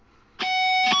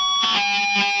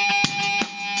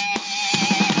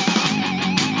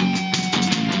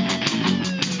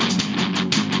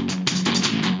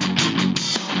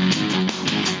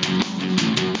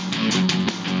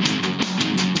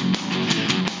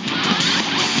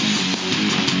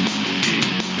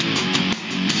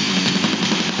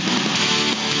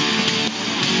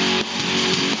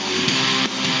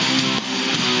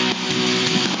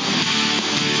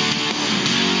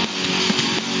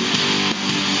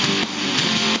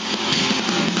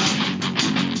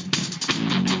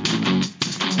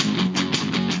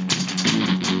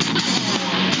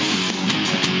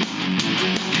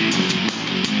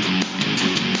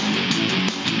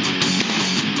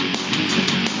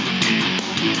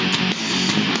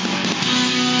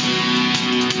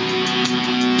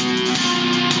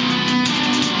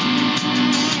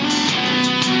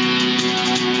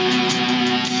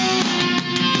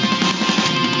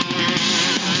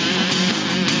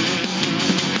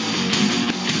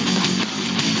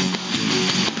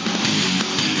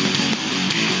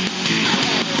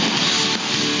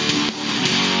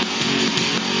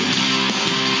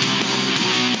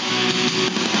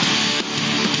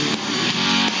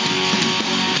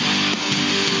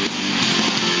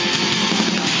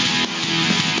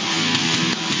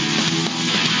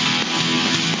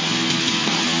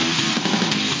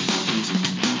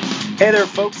Hey there,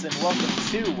 folks, and welcome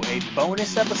to a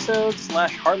bonus episode /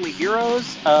 Hardly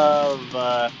Heroes of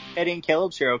Eddie and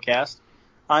Caleb's HeroCast.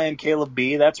 I am Caleb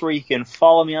B. That's where you can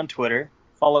follow me on Twitter.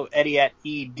 Follow Eddie at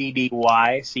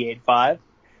EDDYC85.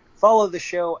 Follow the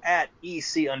show at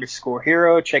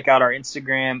EC_Hero. Check out our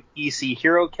Instagram, EC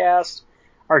HeroCast.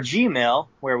 Our Gmail,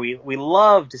 where we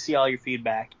love to see all your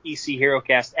feedback,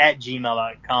 ECHeroCast at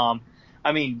gmail.com.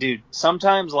 I mean, dude,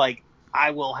 sometimes,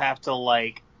 I will have to,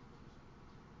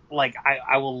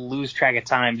 I will lose track of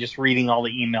time just reading all the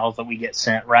emails that we get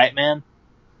sent, right, man?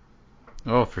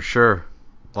 Oh, for sure.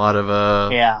 A lot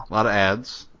of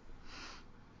ads.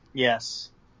 Yes.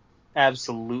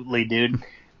 Absolutely, dude.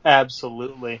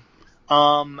 Absolutely.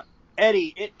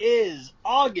 Eddie, it is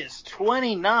August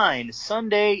 29,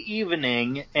 Sunday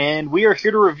evening, and we are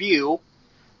here to review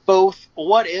both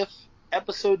What If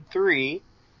Episode 3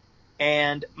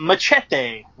 and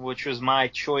Machete, which was my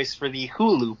choice for the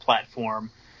Hulu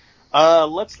platform.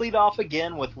 Let's lead off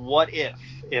again with What if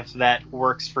that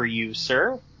works for you,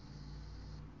 sir.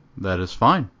 That is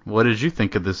fine. What did you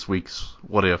think of this week's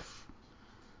What If?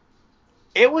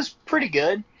 It was pretty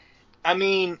good. I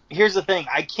mean, here's the thing.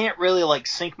 I can't really,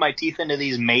 sink my teeth into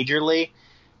these majorly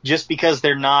just because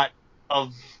they're not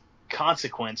of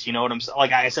consequence, you know what I'm saying?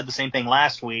 Like, I said the same thing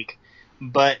last week.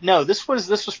 But, no, this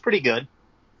was pretty good.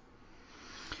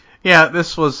 Yeah,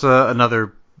 this was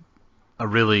a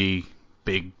really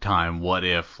big time what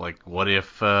if. What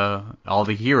if all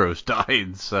the heroes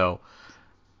died? So,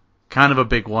 kind of a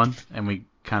big one. And we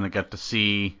kind of got to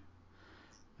see,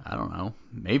 I don't know,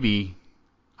 maybe,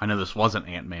 I know this wasn't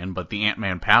Ant-Man, but the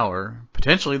Ant-Man power,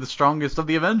 potentially the strongest of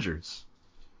the Avengers.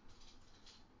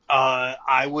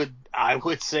 I would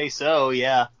say so,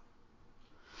 yeah.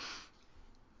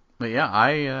 But yeah,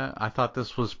 I thought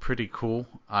this was pretty cool.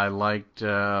 I liked.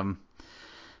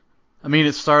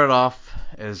 It started off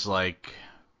as obviously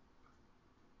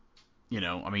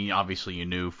you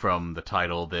knew from the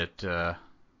title that a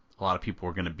lot of people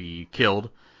were going to be killed.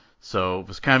 So it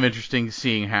was kind of interesting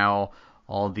seeing how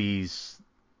all these,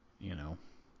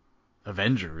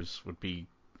 Avengers would be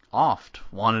offed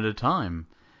one at a time.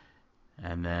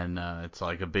 And then it's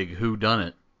like a big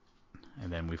whodunit.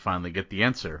 And then we finally get the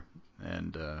answer.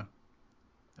 And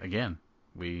again,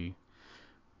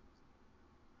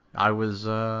 I was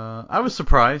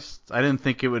surprised. I didn't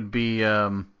think it would be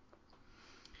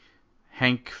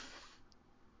Hank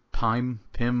Pym.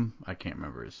 I can't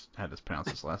remember how to pronounce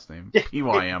his last name.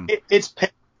 Pym. It's Pym.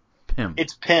 Pym.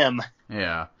 It's Pym.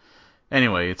 Yeah.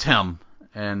 Anyway, it's him.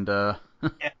 And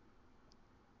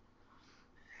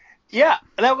yeah,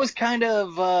 that was kind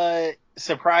of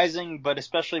surprising, but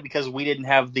especially because we didn't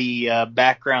have the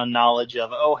background knowledge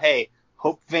of, oh, hey,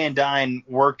 Hope Van Dyne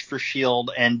worked for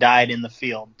S.H.I.E.L.D. and died in the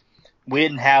field. We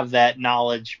didn't have that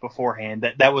knowledge beforehand.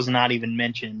 That was not even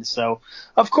mentioned. So,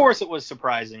 of course, it was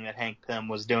surprising that Hank Pym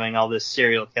was doing all this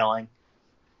serial killing.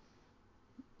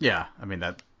 Yeah,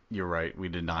 that you're right. We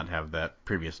did not have that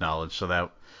previous knowledge, so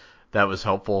that was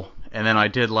helpful. And then I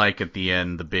did like at the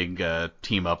end the big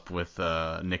team up with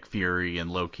Nick Fury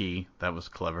and Loki. That was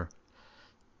clever.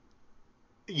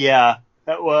 Yeah,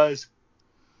 that was.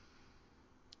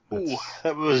 Ooh,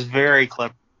 that was very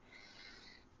clever.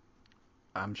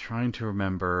 I'm trying to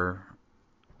remember.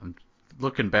 I'm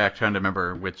looking back, trying to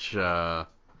remember which Avenger's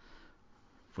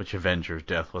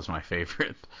death was my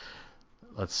favorite.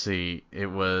 Let's see. It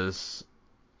was.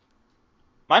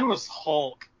 Mine was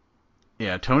Hulk.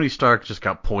 Yeah, Tony Stark just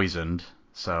got poisoned,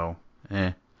 so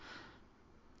eh.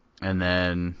 And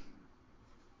then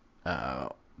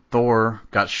Thor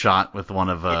got shot with one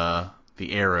of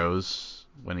the arrows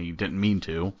when he didn't mean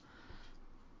to.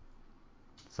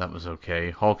 So that was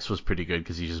okay. Hulk's was pretty good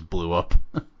because he just blew up.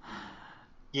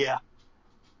 Yeah.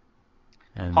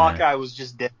 And Hawkeye was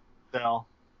just dead. So.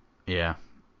 Yeah.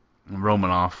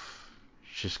 Romanoff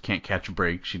just can't catch a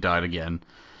break. She died again.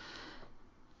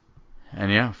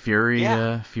 And yeah, Fury.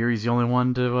 Yeah. Fury's the only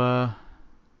one to. I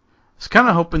was kind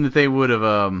of hoping that they would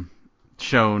have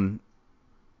shown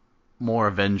more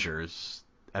Avengers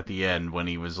at the end when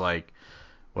he was like,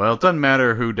 "Well, it doesn't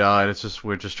matter who died.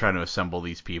 We're just trying to assemble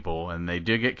these people." And they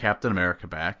did get Captain America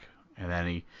back, and then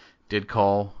he did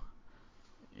call,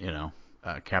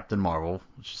 Captain Marvel,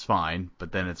 which is fine.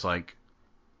 But then it's like,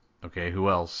 okay, who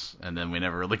else? And then we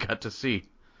never really got to see.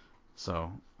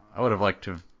 So I would have liked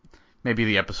to. Maybe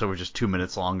the episode was just 2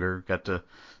 minutes longer. Got to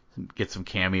get some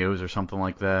cameos or something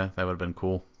like that. That would have been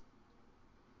cool.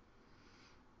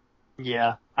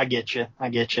 Yeah, I get you.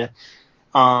 Yeah,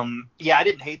 I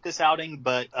didn't hate this outing,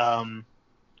 but I've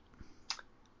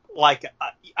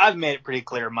made it pretty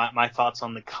clear my thoughts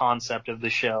on the concept of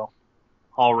the show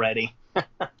already.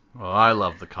 Well, I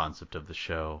love the concept of the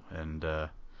show, and I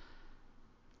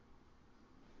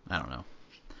don't know.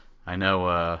 I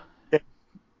know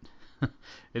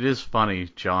it is funny.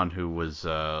 John, who was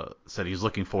said he's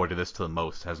looking forward to this to the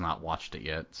most, has not watched it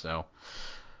yet. So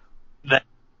That's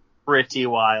pretty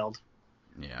wild.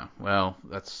 yeah, well,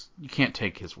 you can't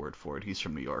take his word for it. He's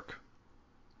from New York.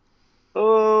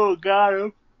 Oh, got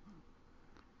him.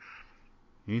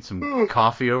 You need some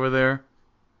coffee over there?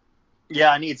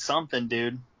 Yeah, I need something,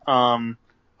 dude. Oh,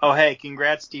 hey,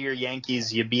 congrats to your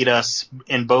Yankees. You beat us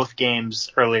in both games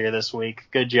earlier this week.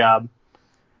 Good job.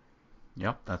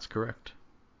 Yep, that's correct.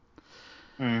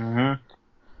 Mm-hmm.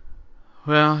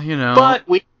 Well, But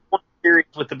we won a series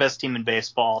with the best team in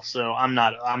baseball, so I'm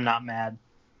not mad.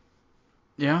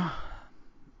 Yeah,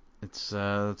 it's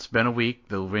been a week.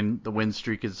 The win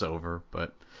streak is over,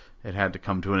 but it had to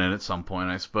come to an end at some point,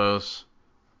 I suppose.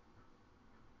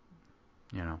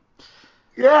 Yeah,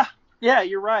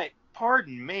 you're right.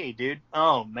 Pardon me, dude.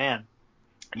 Oh man,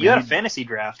 you had a fantasy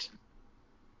draft.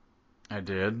 I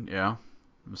did, yeah.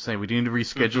 I'm saying we need to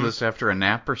reschedule this after a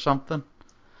nap or something.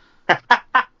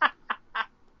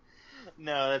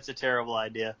 No, that's a terrible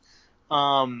idea.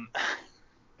 Man,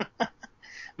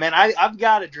 I've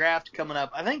got a draft coming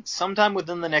up. I think sometime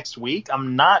within the next week.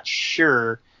 I'm not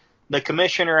sure. The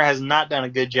commissioner has not done a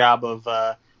good job of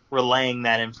relaying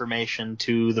that information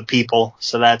to the people.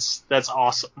 So that's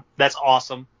awesome. That's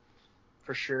awesome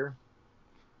for sure.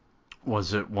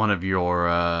 Was it one of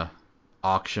your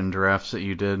auction drafts that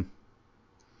you did?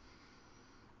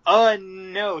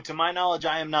 No. To my knowledge,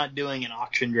 I am not doing an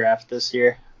auction draft this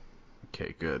year.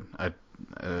 Okay, good.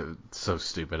 It's so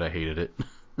stupid. I hated it.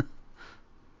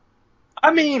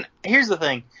 I mean, here's the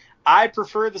thing. I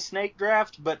prefer the snake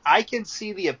draft, but I can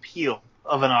see the appeal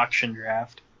of an auction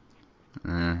draft.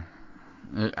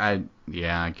 I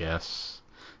guess.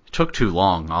 It took too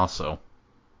long, also.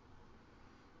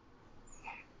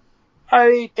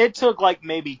 It took like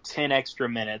maybe 10 extra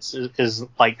minutes is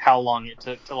like how long it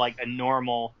took to like a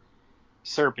normal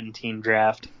serpentine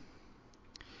draft.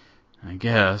 I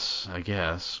guess.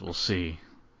 We'll see.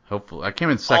 Hopefully. I came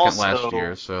in second last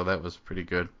year, so that was pretty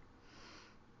good.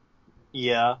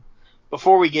 Yeah.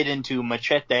 Before we get into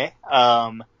Machete,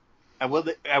 I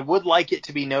would like it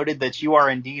to be noted that you are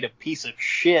indeed a piece of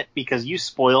shit because you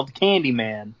spoiled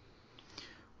Candyman.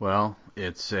 Well,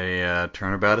 it's a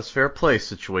turnabout is fair play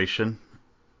situation.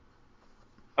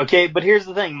 Okay, but here's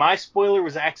the thing. My spoiler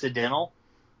was accidental.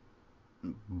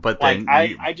 But then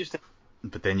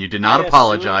But then you did not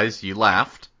apologize. You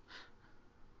laughed.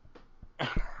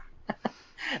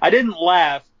 I didn't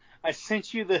laugh. I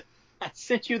sent you the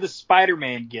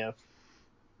Spider-Man gif.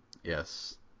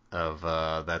 Yes. Of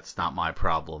that's not my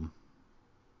problem.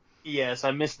 Yes,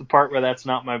 I missed the part where that's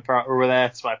not my where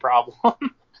that's my problem.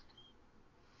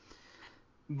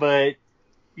 But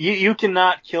you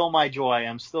cannot kill my joy.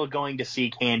 I'm still going to see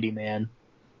Candyman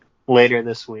later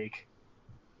this week.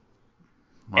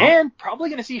 Well, and probably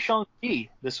going to see Shang-Chi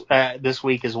this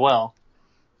week as well.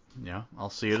 Yeah, I'll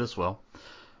see it as well.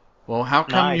 Well, how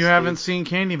come you haven't seen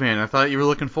Candyman? I thought you were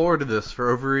looking forward to this for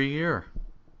over a year.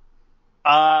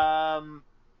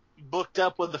 Booked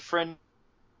up with a friend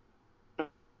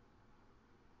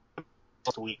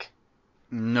last week.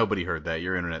 Nobody heard that.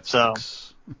 Your internet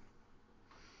sucks.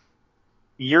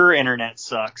 Your internet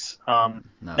sucks. No,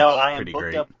 I am booked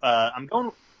great. up. I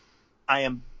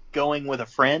am going with a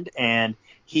friend, and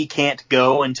he can't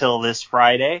go until this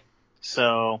Friday,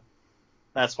 so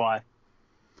that's why.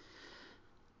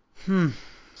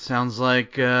 Sounds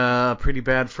like a pretty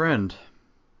bad friend.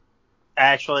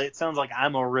 Actually, it sounds like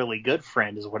I'm a really good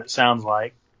friend, is what it sounds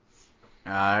like.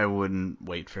 I wouldn't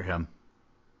wait for him.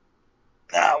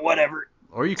 Whatever.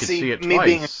 Or you could see it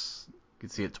twice. You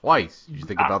could see it twice. Did you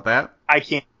think about that? I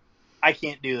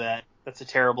can't do that. That's a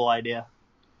terrible idea.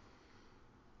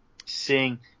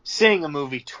 Seeing a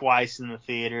movie twice in the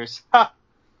theaters. Ha!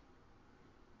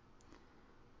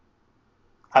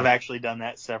 I've actually done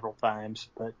that several times,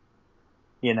 but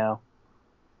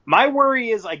my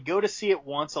worry is I go to see it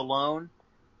once alone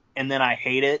and then I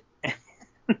hate it.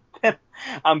 And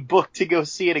I'm booked to go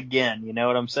see it again. You know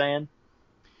what I'm saying?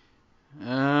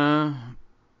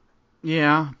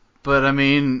 Yeah, but I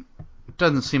mean, it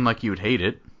doesn't seem like you would hate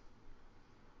it.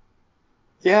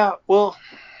 Yeah, well,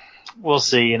 we'll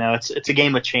see. It's a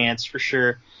game of chance for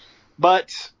sure.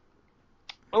 But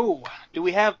do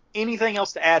we have anything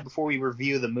else to add before we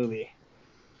review the movie?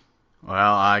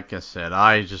 Well, like I said,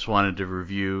 I just wanted to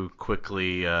review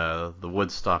quickly the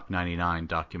Woodstock 99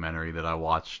 documentary that I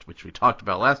watched, which we talked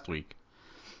about last week.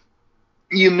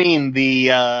 You mean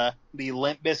the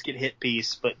Limp Bizkit hit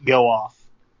piece, but go off.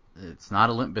 It's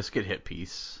not a Limp Bizkit hit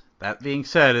piece. That being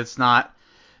said, it's not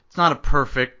a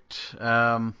perfect.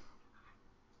 What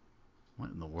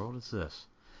in the world is this?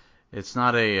 It's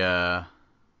not a.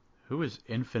 Who is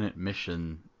Infinite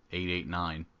Mission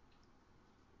 889?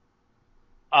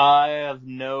 I have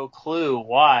no clue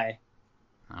why.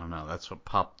 I don't know. That's what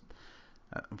popped.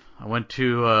 I went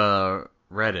to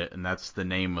Reddit, and that's the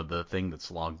name of the thing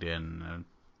that's logged in.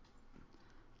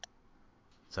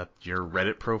 Is that your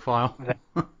Reddit profile?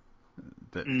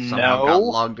 That somehow got No.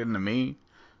 logged into me?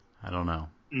 I don't know.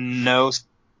 No.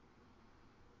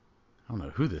 I don't know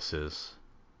who this is.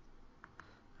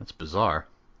 That's bizarre.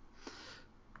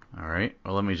 Alright,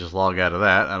 well let me just log out of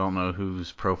that. I don't know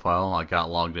whose profile I got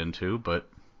logged into, but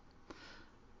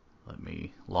let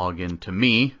me log into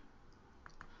me.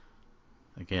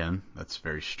 Again, that's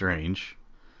very strange.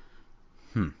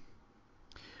 Someone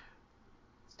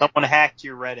hacked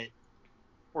your Reddit.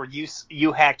 Or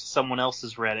you hacked someone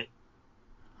else's Reddit.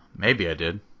 Maybe I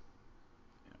did.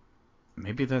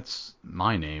 Maybe that's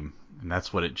my name, and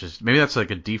that's what it just... Maybe that's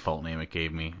like a default name it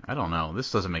gave me. I don't know.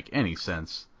 This doesn't make any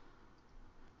sense.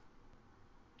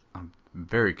 I'm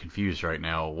very confused right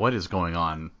now. What is going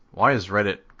on? Why is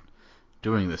Reddit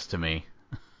doing this to me?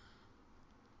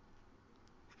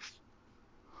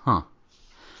 Huh.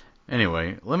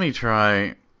 Anyway, let me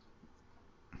try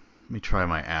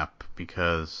my app,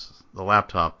 because the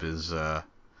laptop is, I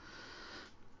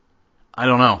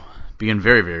don't know, being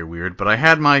very, very weird. But I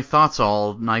had my thoughts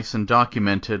all nice and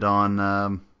documented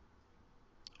on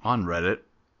Reddit,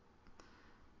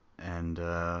 and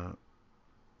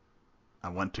I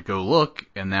went to go look,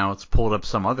 and now it's pulled up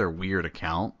some other weird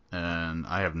account, and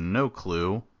I have no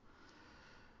clue.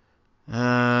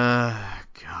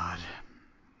 God,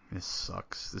 this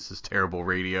sucks. This is terrible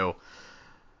radio.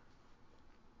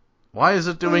 Why is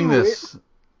it doing this?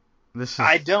 This is...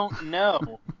 I don't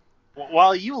know.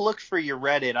 While you look for your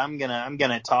Reddit, I'm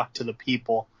gonna talk to the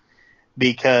people,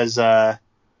 because NWA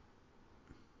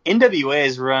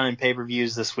is running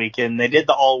pay-per-views this weekend. They did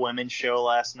the all-women show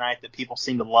last night that people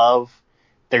seem to love.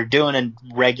 They're doing a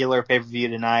regular pay-per-view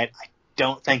tonight. I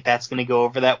don't think that's going to go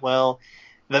over that well.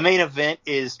 The main event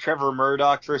is Trevor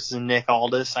Murdoch versus Nick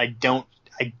Aldis. I don't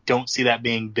see that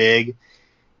being big.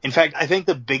 In fact, I think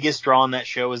the biggest draw on that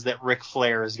show is that Ric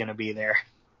Flair is going to be there.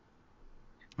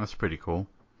 That's pretty cool.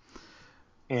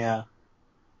 Yeah.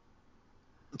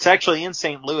 It's actually in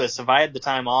St. Louis. If I had the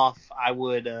time off, I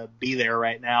would be there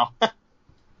right now.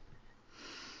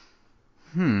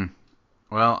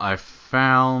 Well, I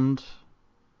found...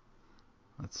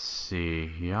 Let's see,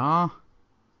 yeah.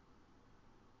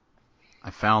 I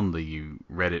found the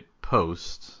Reddit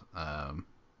post. I'm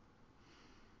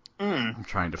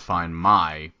trying to find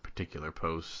my particular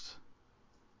post.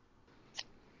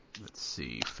 Let's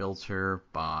see, filter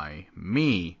by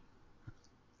me.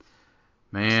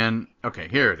 Man, okay,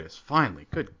 here it is. Finally,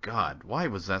 good God, why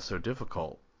was that so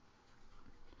difficult?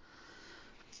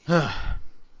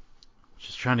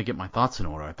 Just trying to get my thoughts in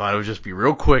order. I thought it would just be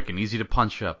real quick and easy to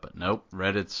punch up, but nope,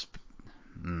 Reddit's...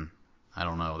 I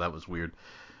don't know, that was weird.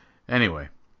 Anyway,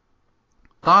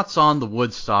 thoughts on the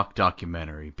Woodstock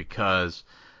documentary, because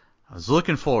I was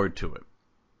looking forward to it.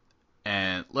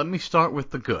 And let me start with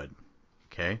the good,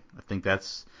 okay? I think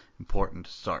that's important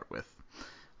to start with.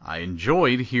 I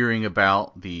enjoyed hearing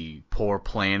about the poor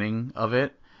planning of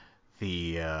it,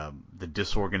 the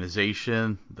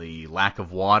disorganization, the lack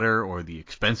of water, or the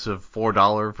expensive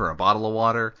 $4 for a bottle of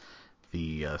water,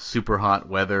 the super hot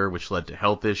weather, which led to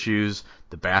health issues,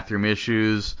 the bathroom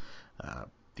issues,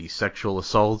 the sexual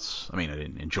assaults. I mean, I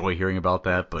didn't enjoy hearing about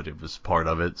that, but it was part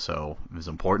of it, so it was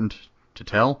important to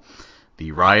tell.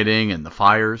 The rioting and the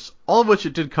fires, all of which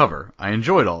it did cover. I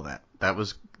enjoyed all that. That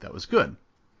was good.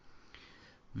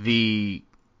 The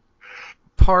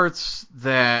parts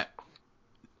that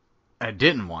I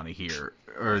didn't want to hear,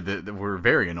 or that were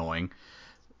very annoying,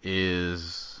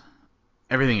 is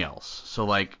everything else. So,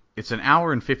 like, it's an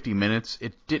hour and 50 minutes.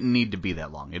 It didn't need to be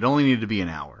that long. It only needed to be an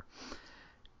hour.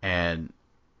 And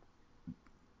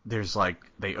there's, like,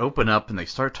 they open up and they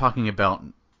start talking about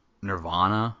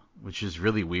Nirvana, which is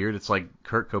really weird. It's like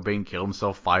Kurt Cobain killed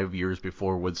himself 5 years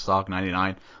before Woodstock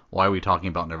 99. Why are we talking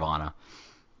about Nirvana?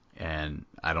 And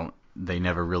they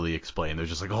never really explain. They're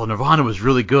just like, oh, Nirvana was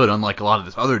really good, unlike a lot of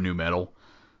this other new metal.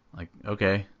 Like,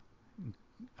 okay.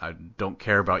 I don't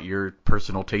care about your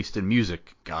personal taste in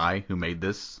music, guy who made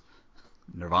this.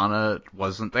 Nirvana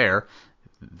wasn't there.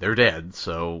 They're dead,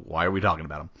 so why are we talking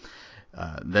about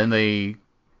them? Then they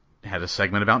had a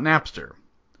segment about Napster,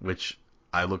 which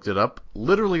I looked it up,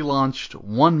 literally launched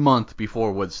 1 month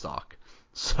before Woodstock.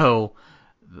 So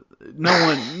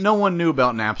no one knew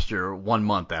about Napster 1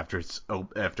 month after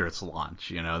its launch.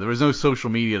 You know, there was no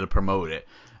social media to promote it.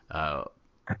 Uh,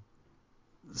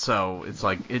 so it's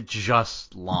like it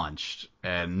just launched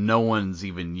and no one's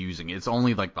even using it. It's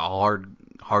only like the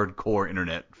hardcore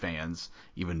internet fans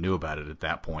even knew about it at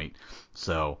that point.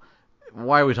 So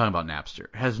why are we talking about Napster?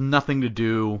 It has nothing to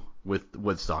do with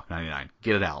Woodstock 99.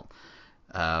 Get it out.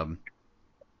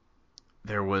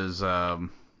 There was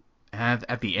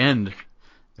at the end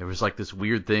there was like this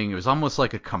weird thing. It was almost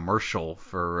like a commercial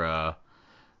for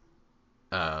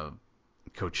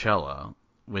Coachella,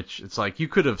 which it's like you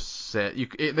could have said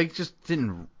they just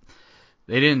didn't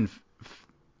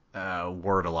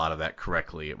word a lot of that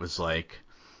correctly. It was like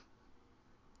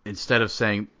instead of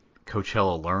saying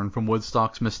Coachella learned from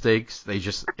Woodstock's mistakes,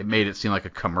 it made it seem like a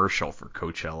commercial for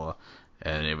Coachella,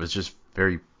 and it was just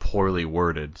very poorly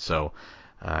worded. So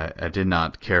I did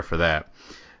not care for that.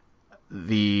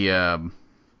 I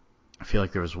feel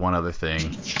like there was one other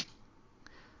thing.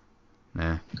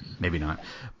 Maybe not.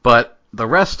 But the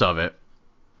rest of it,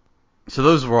 so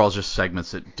those were all just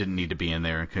segments that didn't need to be in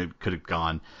there and could have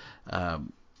gone. There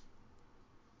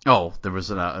was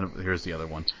here's the other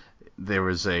one. There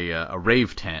was a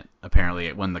rave tent.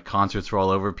 Apparently, when the concerts were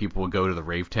all over, people would go to the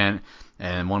rave tent,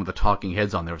 and one of the talking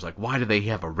heads on there was like, "Why do they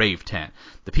have a rave tent?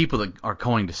 The people that are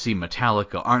going to see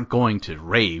Metallica aren't going to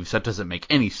raves. That doesn't make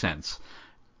any sense."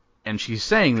 And she's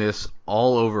saying this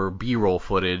all over B-roll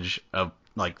footage of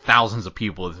like thousands of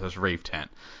people at this rave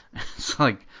tent. It's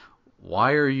like,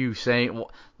 why are you saying,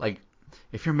 like,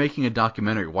 if you're making a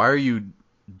documentary, why are you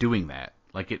doing that?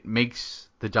 Like, it makes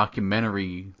the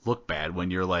documentary look bad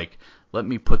when you're like, let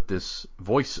me put this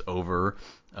voiceover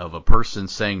of a person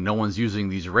saying no one's using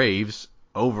these raves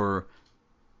over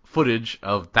footage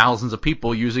of thousands of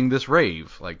people using this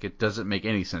rave. Like, it doesn't make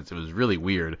any sense. It was really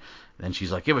weird. And then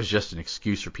she's like, it was just an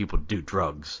excuse for people to do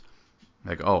drugs.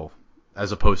 Like, oh,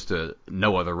 as opposed to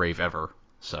no other rave ever.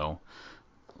 So,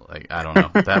 like, I don't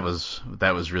know. That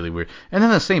was really weird. And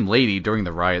then the same lady during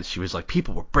the riots, she was like,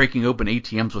 people were breaking open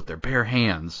ATMs with their bare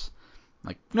hands.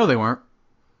 Like, no, they weren't.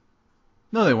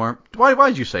 No, they weren't.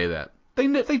 Why'd you say that?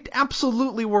 They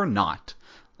absolutely were not.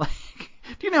 Like,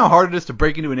 do you know how hard it is to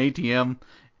break into an ATM?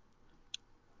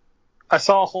 I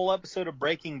saw a whole episode of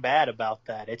Breaking Bad about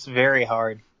that. It's very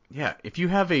hard. Yeah, if you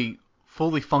have a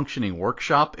fully functioning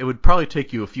workshop, it would probably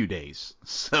take you a few days.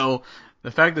 So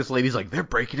the fact this lady's like, they're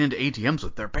breaking into ATMs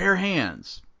with their bare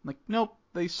hands. Like, nope,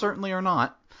 they certainly are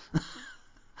not.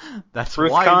 That's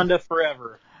Ruth why. Conda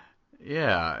forever.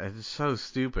 Yeah, it's so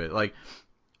stupid. Like,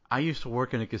 I used to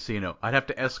work in a casino. I'd have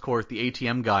to escort the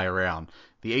ATM guy around.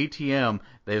 The ATM,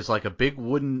 there's like a big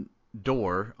wooden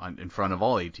door in front of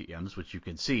all ATMs, which you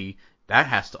can see. That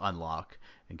has to unlock.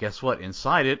 And guess what?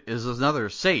 Inside it is another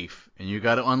safe, and you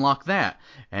got to unlock that.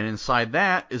 And inside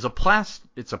that is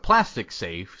it's a plastic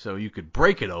safe, so you could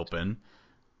break it open,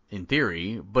 in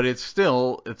theory, but it's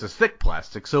a thick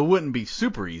plastic, so it wouldn't be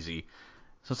super easy.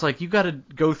 So it's like you got to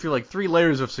go through like 3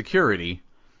 layers of security,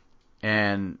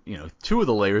 and 2 of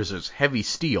the layers is heavy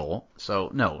steel.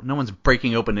 So no one's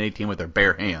breaking open an ATM with their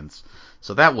bare hands.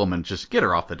 So that woman, just get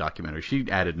her off the documentary. She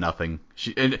added nothing.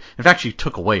 In fact, she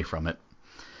took away from it.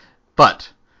 But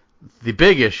the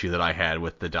big issue that I had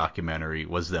with the documentary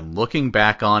was them looking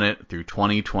back on it through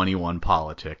 2021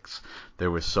 politics.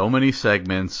 There were so many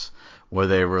segments where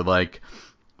they were like,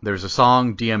 there's a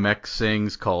song DMX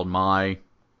sings called My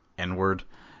N-Word,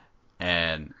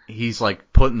 and he's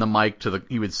like putting the mic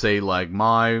he would say like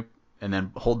my, and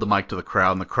then hold the mic to the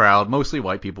crowd, and the crowd, mostly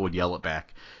white people, would yell it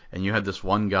back. And you had this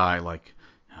one guy like,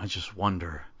 I just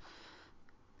wonder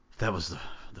if that was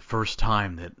the first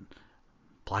time that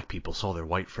black people saw their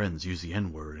white friends use the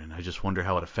N-word, and I just wonder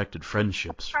how it affected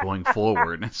friendships going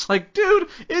forward. And it's like, dude,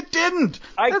 it didn't.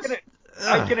 I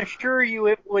can assure you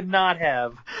it would not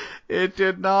have. It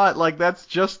did not. Like, that's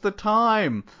just the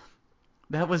time.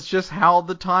 That was just how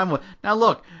the time was. Now,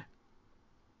 look,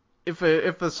 if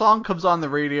a song comes on the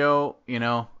radio,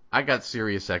 I got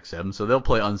Sirius XM, so they'll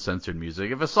play uncensored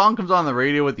music. If a song comes on the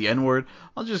radio with the N-word,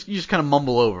 you just kind of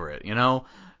mumble over it,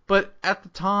 But at the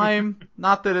time,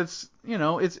 not that it's,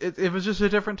 it was just a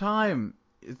different time.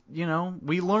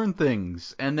 We learn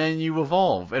things, and then you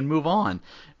evolve and move on.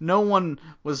 No one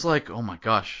was like, oh my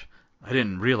gosh, I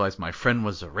didn't realize my friend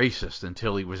was a racist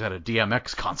until he was at a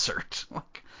DMX concert.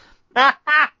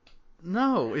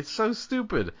 No, it's so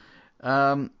stupid.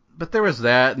 But there was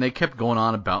that, and they kept going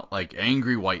on about, like,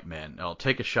 angry white men. I'll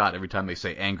take a shot every time they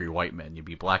say angry white men. You'd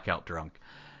be blackout drunk.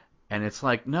 And it's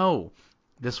like, no,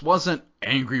 this wasn't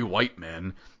angry white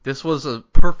men. This was a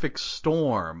perfect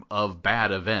storm of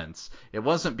bad events. It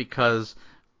wasn't because,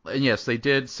 and yes, they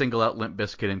did single out Limp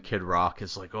Bizkit and Kid Rock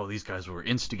as like, oh, these guys were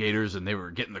instigators and they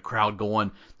were getting the crowd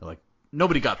going. They're like,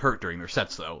 nobody got hurt during their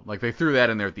sets, though. Like, they threw that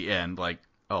in there at the end. Like,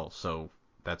 oh, so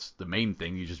that's the main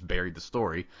thing. You just buried the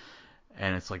story.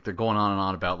 And it's like they're going on and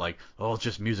on about like, oh, it's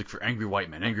just music for angry white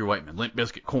men, Limp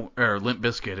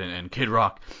Bizkit and Kid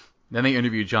Rock. Then they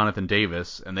interview Jonathan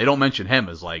Davis, and they don't mention him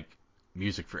as like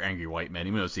music for angry white men,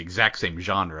 even though it's the exact same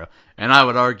genre. And I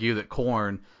would argue that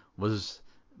Korn was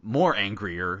more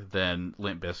angrier than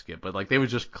Limp Bizkit, but like they would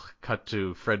just cut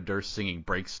to Fred Durst singing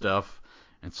break stuff,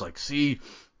 and it's like, see,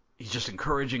 he's just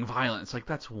encouraging violence. It's like,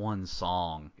 that's one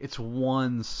song. It's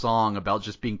one song about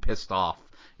just being pissed off.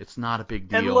 It's not a big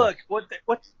deal. And look,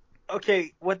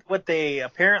 what they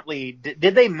apparently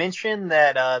did they mention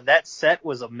that that set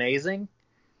was amazing?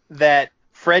 That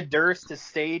Fred Durst's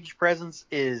stage presence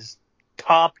is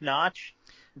top notch.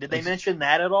 Did they mention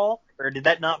that at all, or did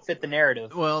that not fit the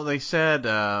narrative? Well, they said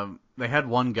they had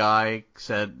one guy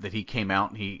said that he came out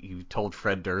and he told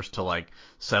Fred Durst to like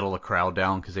settle the crowd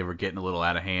down because they were getting a little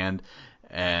out of hand,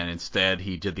 and instead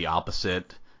he did the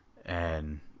opposite,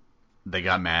 and they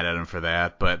got mad at him for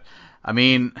that. But I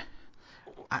mean,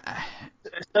 I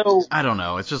don't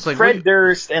know. It's just like Fred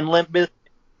Durst and Limp Bizkit.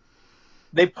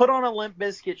 They put on a Limp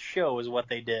Bizkit show, is what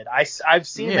they did. I've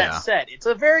seen that set. It's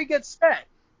a very good set.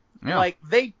 Yeah. Like,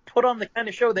 they put on the kind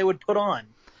of show they would put on.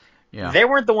 Yeah. They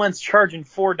weren't the ones charging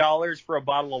 $4 for a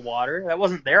bottle of water. That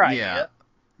wasn't their idea.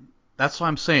 That's what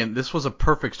I'm saying. This was a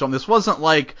perfect storm. This wasn't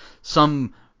like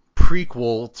some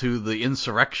prequel to the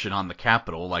insurrection on the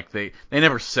Capitol. Like, they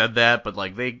never said that, but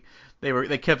like they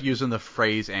kept using the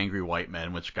phrase angry white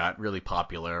men, which got really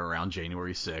popular around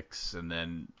January 6th, and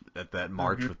then at that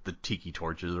march with the tiki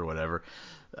torches or whatever.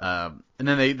 And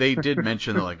then they did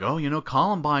mention, they're like, oh,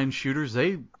 Columbine shooters,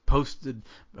 they posted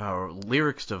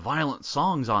lyrics to violent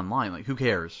songs online. Like, who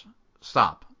cares?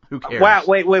 Stop. Who cares? Wow,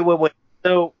 wait.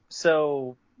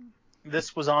 So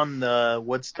this was on the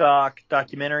Woodstock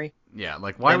documentary? Yeah,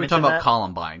 like, why are we talking about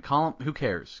Columbine? Who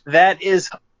cares? That is...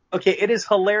 Okay, it is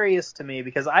hilarious to me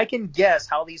because I can guess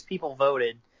how these people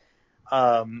voted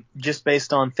just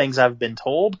based on things I've been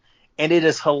told, and it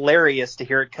is hilarious to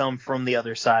hear it come from the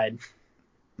other side.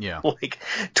 Yeah. Like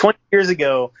 20 years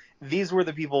ago, these were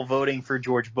the people voting for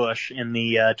George Bush in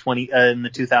the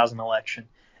 2000 election.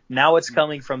 Now it's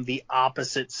coming from the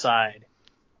opposite side.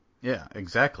 Yeah,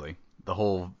 exactly. The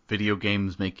whole video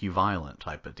games make you violent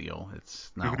type of deal.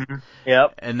 It's no. Mm-hmm.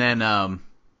 Yep. And then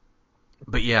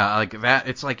but yeah, like that,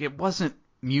 it's like it wasn't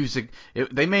music.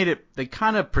 They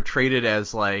kind of portrayed it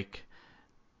as like,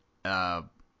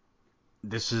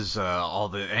 this is all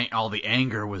the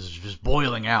anger was just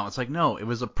boiling out. It's like, no, it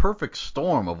was a perfect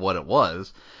storm of what it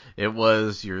was. It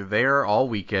was, you're there all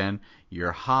weekend,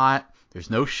 you're hot, there's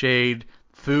no shade,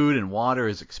 food and water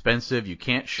is expensive, you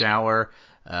can't shower.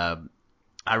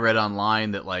 I read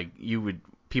online that like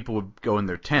people would go in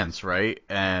their tents, right?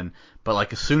 But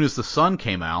like as soon as the sun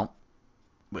came out,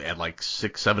 at like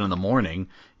 6, 7 in the morning,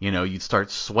 you'd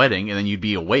start sweating, and then you'd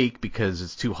be awake because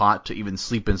it's too hot to even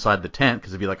sleep inside the tent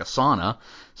because it'd be like a sauna.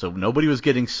 So nobody was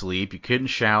getting sleep. You couldn't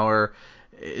shower.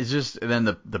 It's just, and then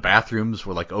the bathrooms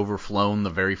were like overflown the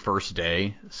very first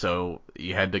day, so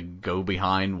you had to go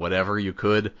behind whatever you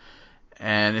could.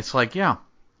 And it's like, yeah,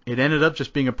 it ended up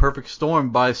just being a perfect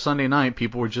storm. By Sunday night,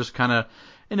 people were just kind of,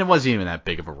 and it wasn't even that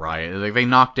big of a riot. Like, they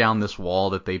knocked down this wall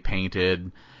that they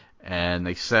painted, and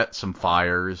they set some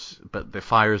fires, but the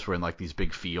fires were in like these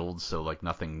big fields, so like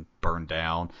nothing burned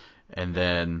down. And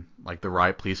then like the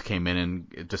riot police came in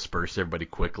and dispersed everybody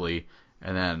quickly.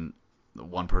 And then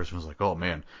one person was like, "Oh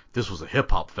man, this was a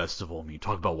hip hop festival. I mean, you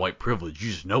talk about white privilege,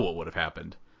 you just know what would have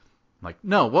happened." I'm like,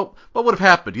 no, what would have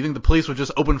happened? Do you think the police would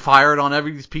just open fire on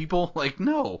every these people? Like,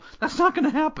 no, that's not going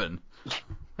to happen.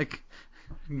 Like,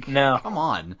 no, come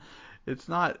on, it's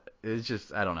not. It's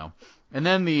just, I don't know. And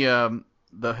then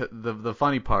the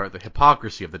funny part, the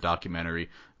hypocrisy of the documentary,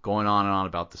 going on and on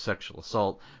about the sexual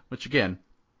assault, which again,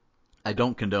 I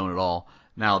don't condone at all.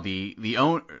 Now the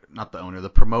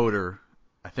promoter,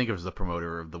 I think it was the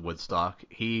promoter of the Woodstock,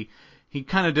 he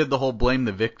kind of did the whole blame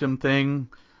the victim thing,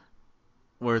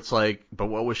 where it's like, but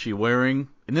what was she wearing?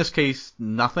 In this case,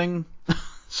 nothing.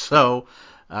 So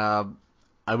I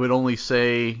would only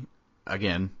say,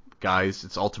 again, guys,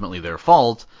 it's ultimately their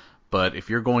fault. But if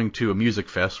you're going to a music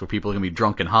fest where people are going to be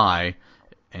drunk and high,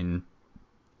 and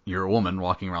you're a woman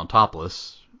walking around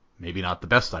topless, maybe not the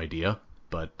best idea.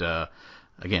 But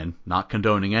again, not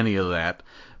condoning any of that.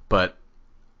 But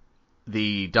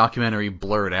the documentary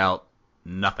blurred out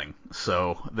nothing.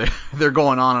 So they're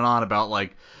going on and on about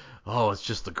like, oh, it's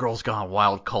just the Girls Gone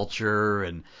Wild culture,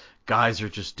 and guys are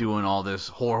just doing all this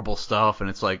horrible stuff. And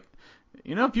it's like,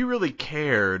 if you really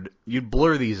cared, you'd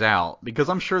blur these out, because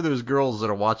I'm sure there's girls that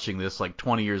are watching this like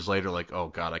 20 years later, like, oh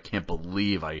god, I can't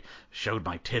believe I showed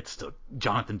my tits to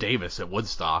Jonathan Davis at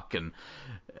Woodstock, and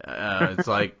it's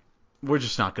like, we're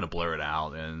just not gonna blur it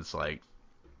out, and it's like,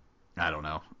 I don't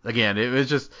know. Again, it was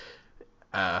just,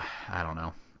 I don't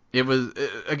know. It was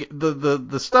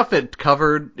the stuff it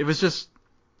covered. It was just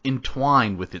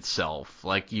entwined with itself.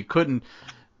 Like, you couldn't.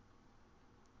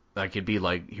 Like, it'd be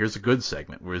like, here's a good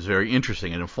segment where it's very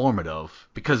interesting and informative,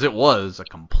 because it was a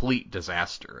complete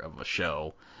disaster of a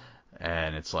show.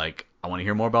 And it's like, I want to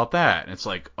hear more about that. And it's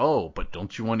like, oh, but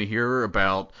don't you want to hear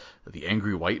about the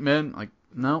angry white men? Like,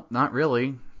 no, not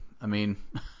really. I mean,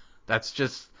 that's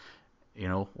just,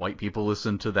 white people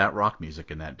listened to that rock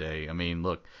music in that day. I mean,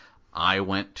 look, I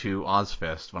went to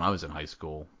Ozfest when I was in high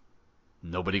school.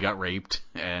 Nobody got raped,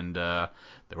 and there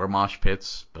were mosh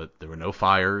pits, but there were no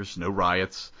fires, no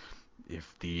riots.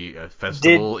 If the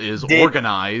festival is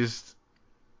organized,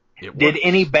 it did works.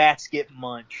 any bats get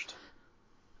munched?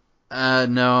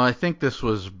 No, I think this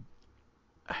was.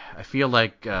 I feel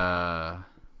like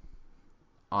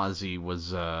Ozzy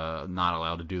was not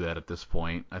allowed to do that at this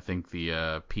point. I think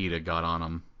the PETA got on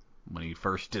him when he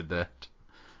first did that.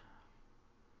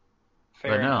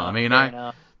 Fair but no, enough, I mean, fair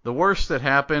enough. The worst that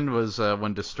happened was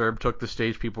when Disturbed took the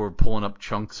stage. People were pulling up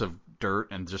chunks of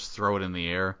dirt and just throw it in the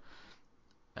air.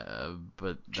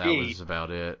 But that was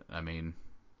about it. I mean,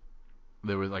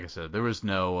 there was, like I said, there was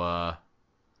no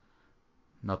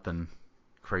nothing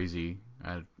crazy.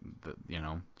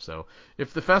 So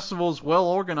if the festival's well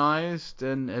organized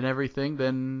and everything,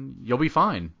 then you'll be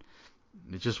fine.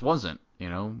 It just wasn't.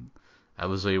 I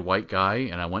was a white guy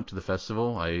and I went to the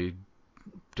festival. I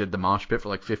did the mosh pit for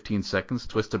like 15 seconds,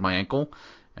 twisted my ankle,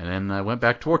 and then I went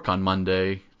back to work on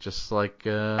Monday, just like,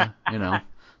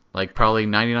 like probably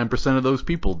 99% of those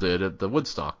people did at the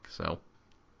Woodstock. So,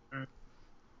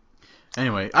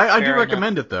 anyway, I do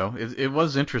recommend it, though. It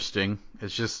was interesting.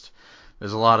 It's just,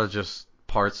 there's a lot of just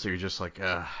parts that you're just like,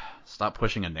 stop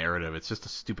pushing a narrative. It's just a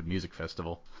stupid music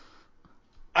festival.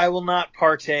 I will not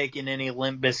partake in any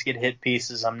Limp Bizkit hit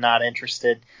pieces. I'm not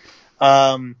interested.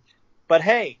 But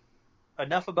hey,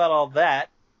 enough about all that,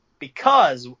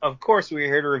 because, of course, we're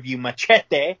here to review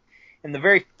Machete, and the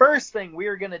very first thing we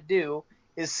are going to do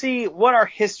is see what our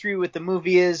history with the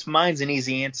movie is. Mine's an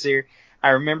easy answer. I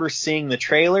remember seeing the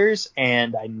trailers,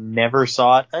 and I never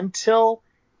saw it until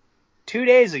 2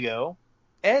 days ago.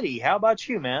 Eddie, how about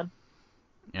you, man?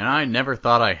 And I never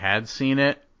thought I had seen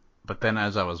it, but then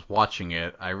as I was watching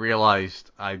it, I realized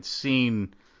I'd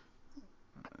seen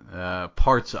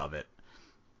parts of it.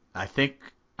 I think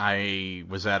I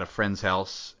was at a friend's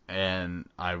house, and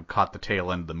I caught the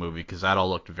tail end of the movie, because that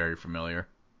all looked very familiar.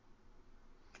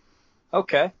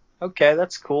 Okay,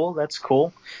 that's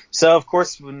cool. So, of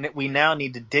course, we now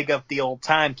need to dig up the old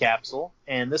time capsule,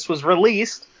 and this was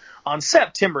released on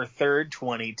September 3rd,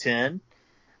 2010.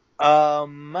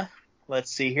 Let's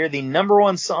see here. The number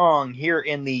one song here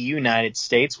in the United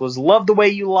States was Love the Way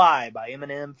You Lie by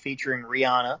Eminem featuring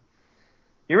Rihanna.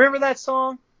 You remember that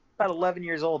song? About 11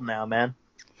 years old now, man.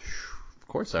 Of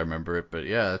course I remember it, but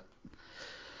yeah.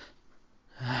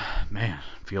 Man,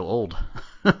 I feel old.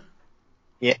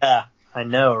 Yeah, I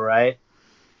know, right?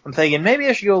 I'm thinking maybe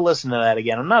I should go listen to that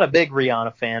again. I'm not a big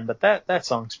Rihanna fan, but that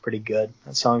song's pretty good.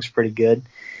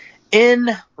 In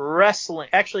wrestling,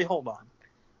 actually, hold on.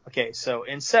 Okay, so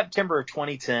in September of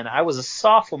 2010, I was a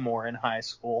sophomore in high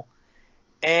school,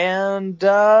 and,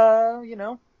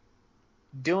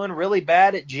 doing really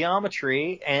bad at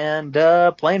geometry and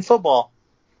playing football.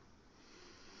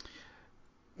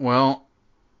 Well,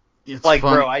 it's like,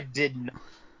 fun. bro, I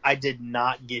did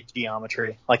not get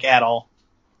geometry, like, at all.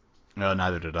 No,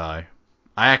 neither did I.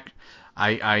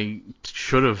 I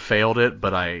should have failed it,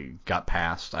 but I got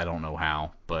passed. I don't know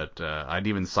how, but I'd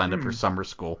even signed up for summer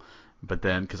school, but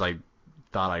then because I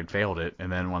thought I'd failed it,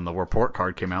 and then when the report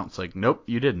card came out, it's like, nope,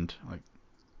 you didn't. Like,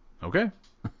 okay.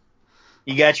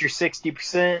 You got your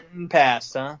 60% and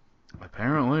passed, huh?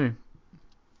 Apparently.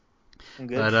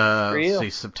 Good for you. See,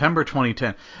 September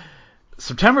 2010.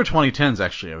 September 2010 is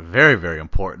actually a very, very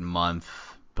important month,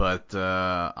 but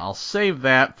I'll save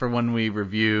that for when we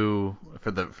review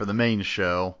for the main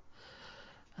show.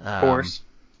 Of course.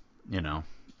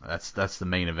 That's the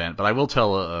main event. But I will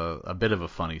tell a bit of a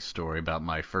funny story about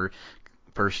my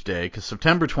first day, because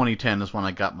September 2010 is when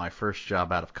I got my first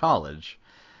job out of college,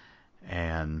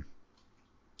 and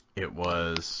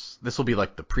this will be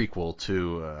like the prequel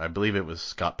to, I believe it was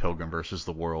Scott Pilgrim versus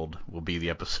the World will be the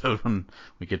episode when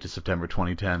we get to September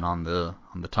 2010 on the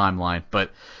timeline.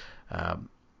 But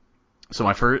so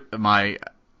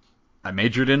I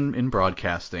majored in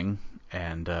broadcasting,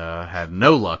 and had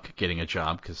no luck getting a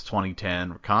job because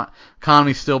 2010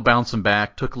 economy's still bouncing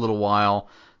back. Took a little while.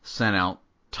 Sent out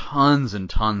tons and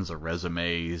tons of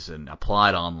resumes and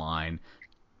applied online.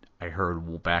 I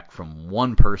heard back from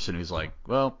one person who's like,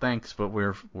 "Well, thanks, but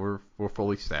we're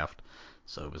fully staffed,"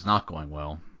 so it was not going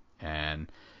well. And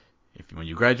when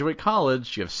you graduate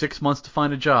college, you have 6 months to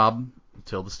find a job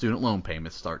until the student loan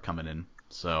payments start coming in.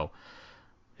 So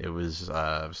it was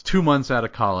 2 months out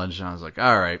of college, and I was like,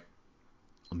 all right,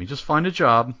 let me just find a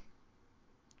job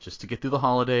just to get through the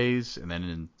holidays, and then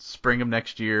in spring of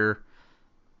next year,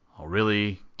 I'll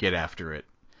really get after it.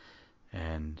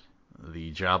 And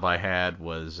the job I had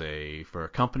was for a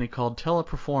company called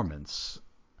Teleperformance.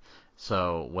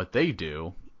 So what they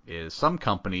do is some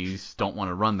companies don't want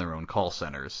to run their own call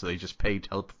centers, so they just pay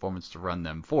Teleperformance to run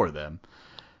them for them.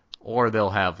 Or they'll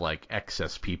have like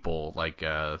excess people, like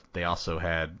they also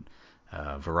had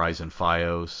Verizon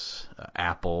Fios,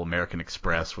 Apple, American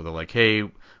Express, where they're like, hey,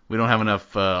 we don't have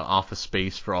enough office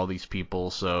space for all these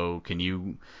people, so can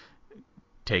you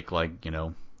take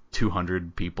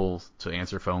 200 people to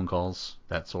answer phone calls,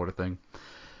 that sort of thing.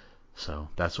 So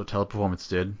that's what Teleperformance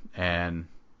did, and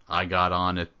I got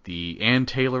on at the Ann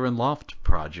Taylor and Loft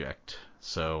project,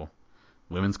 so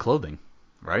women's clothing,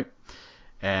 right?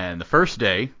 And the first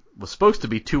day was supposed to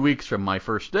be 2 weeks from my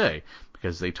first day,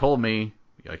 because they told me,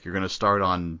 like, you're going to start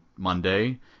on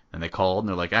Monday, and they called, and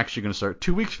they're like, actually, you're going to start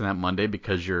 2 weeks from that Monday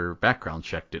because your background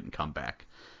check didn't come back,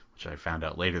 which I found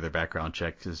out later their background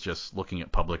check is just looking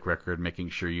at public record, making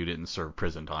sure you didn't serve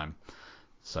prison time.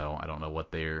 So I don't know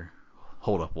what their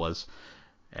holdup was.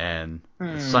 And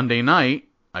Sunday night,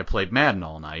 I played Madden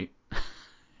all night,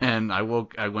 and I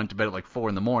went to bed at like 4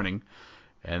 in the morning,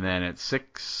 and then at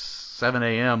 7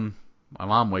 a.m., my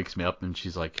mom wakes me up, and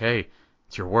she's like, hey,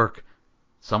 it's your work.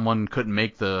 Someone couldn't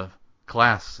make the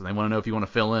class, and they want to know if you want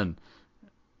to fill in.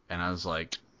 And I was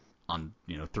like, on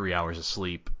 3 hours of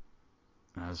sleep.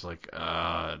 And I was like,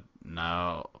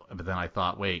 no. But then I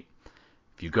thought, wait,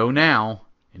 if you go now,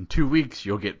 in 2 weeks,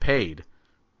 you'll get paid.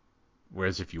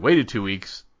 Whereas if you waited 2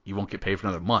 weeks, you won't get paid for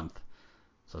another month.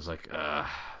 So I was like,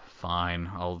 fine,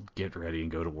 I'll get ready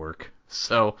and go to work.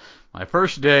 So my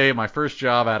first day, my first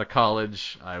job out of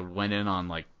college, I went in on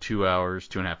like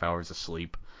 2.5 hours of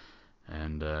sleep.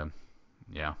 And,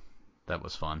 yeah, that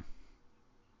was fun.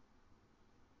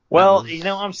 Well,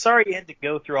 I'm sorry you had to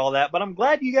go through all that, but I'm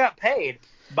glad you got paid.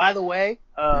 By the way,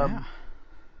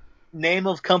 name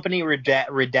of company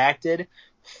redacted,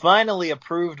 finally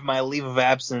approved my leave of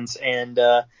absence, and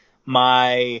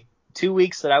my 2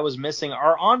 weeks that I was missing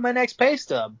are on my next pay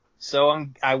stub. So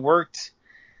I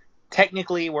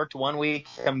technically worked 1 week.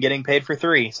 I'm getting paid for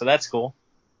 3, so that's cool.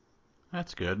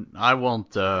 That's good. I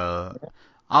won't.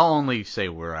 I'll only say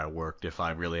where I worked if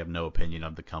I really have no opinion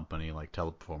of the company, like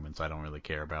Teleperformance. I don't really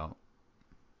care about.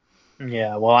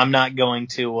 Yeah, well, I'm not going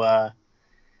to,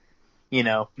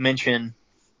 mention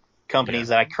companies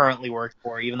that I currently work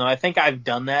for, even though I think I've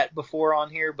done that before on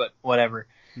here, but whatever.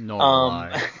 Nor will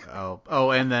I.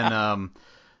 Oh, and then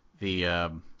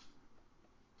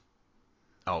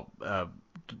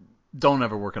don't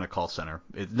ever work in a call center.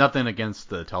 It's nothing against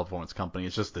the Teleperformance company.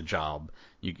 It's just the job.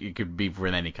 You could be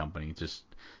with any company. Just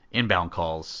inbound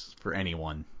calls for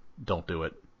anyone. Don't do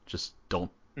it. Just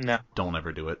don't. No. Don't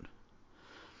ever do it.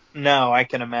 No, I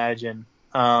can imagine.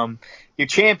 Your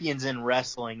champions in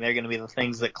wrestling, they're going to be the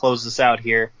things that close us out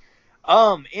here.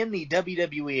 In the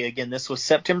WWE, again, this was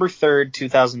September 3rd,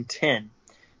 2010.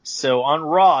 So on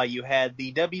Raw, you had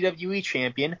the WWE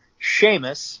champion,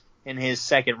 Sheamus, in his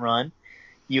second run.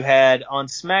 You had on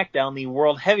SmackDown the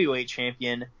World Heavyweight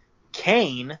Champion,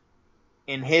 Kane,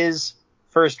 in his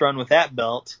first run with that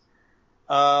belt.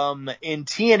 In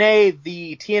TNA,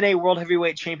 the TNA World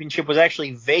Heavyweight Championship was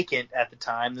actually vacant at the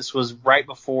time. This was right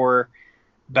before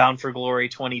Bound for Glory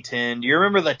 2010. Do you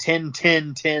remember the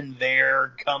 10-10-10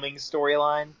 there coming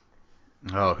storyline?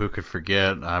 Oh, who could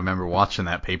forget? I remember watching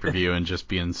that pay-per-view and just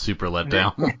being super let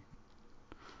down.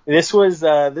 This was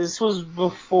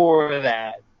before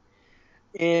that.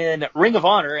 In Ring of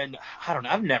Honor, and I don't know,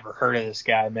 I've never heard of this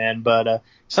guy, man, but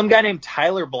some guy named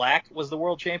Tyler Black was the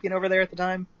world champion over there at the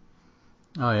time.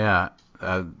 Oh, yeah.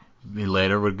 He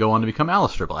later would go on to become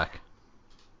Aleister Black.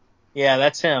 Yeah,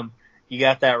 that's him. You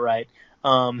got that right.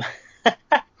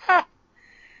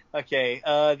 Okay,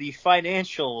 the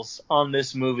financials on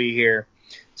this movie here.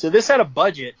 So this had a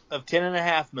budget of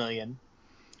 $10.5 million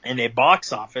and a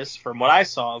box office, from what I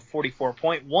saw, of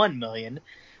 $44.1 million,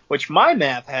 which my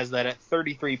math has that at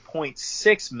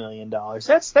 $33.6 million.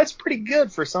 That's pretty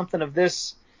good for something of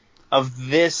this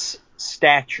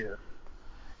stature.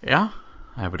 Yeah,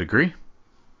 I would agree.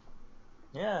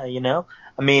 Yeah,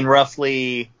 I mean,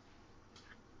 roughly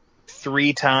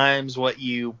 3 times what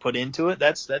you put into it.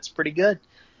 That's pretty good.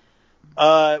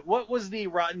 What was the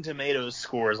Rotten Tomatoes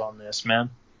scores on this, man?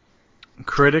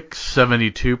 Critics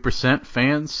 72%,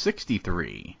 fans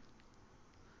 63.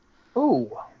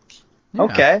 Ooh. Yeah.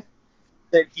 Okay.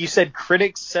 You said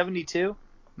critics 72?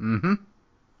 Mm-hmm.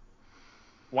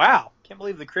 Wow. Can't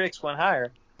believe the critics went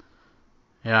higher.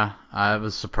 Yeah, I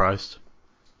was surprised.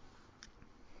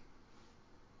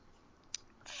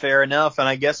 Fair enough. And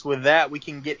I guess with that, we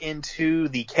can get into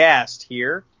the cast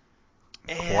here.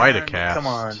 Quite a And, cast. Come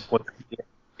on.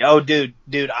 Oh, dude,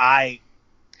 I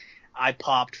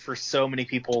popped for so many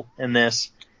people in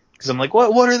this because I'm like,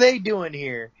 what are they doing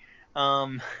here?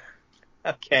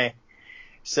 Okay.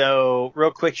 So, real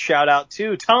quick shout out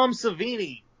to Tom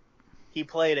Savini. He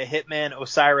played a hitman,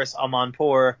 Osiris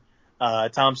Amanpour.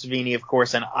 Tom Savini, of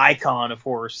course, an icon of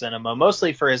horror cinema,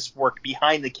 mostly for his work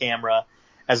behind the camera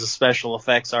as a special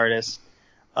effects artist.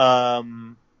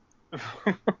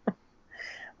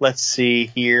 Let's see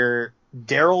here.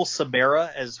 Daryl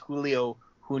Sabera as Julio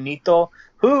Junito,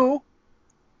 who,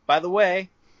 by the way,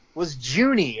 was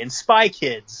Junie in Spy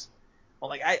Kids. Well,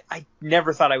 like I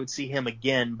never thought I would see him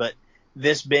again, but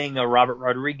this being a Robert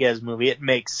Rodriguez movie, it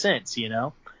makes sense, you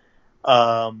know.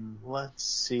 Let's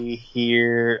see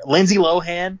here. Lindsay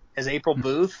Lohan as April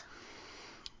Booth.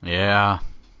 Yeah,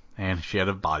 and she had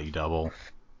a body double.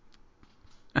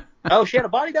 Oh, she had a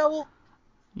body double?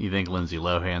 You think Lindsay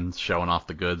Lohan's showing off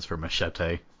the goods for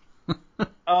Machete?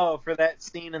 Oh, for that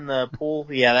scene in the pool?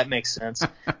 Yeah, that makes sense.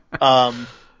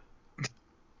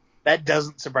 That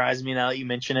doesn't surprise me now that you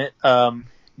mention it.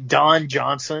 Don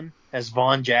Johnson as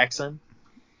Vaughn Jackson.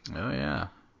 Oh, yeah.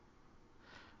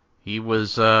 He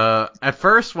was, at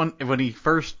first, when he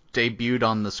first debuted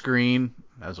on the screen,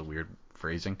 that was a weird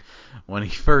phrasing, when he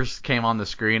first came on the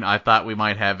screen, I thought we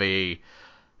might have a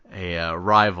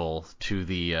rival to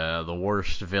the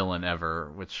worst villain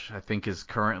ever, which I think is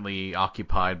currently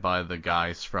occupied by the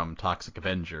guys from Toxic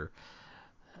Avenger.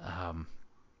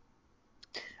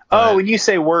 When you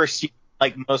say worst, you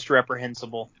like most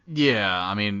reprehensible. Yeah,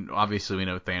 I mean, obviously we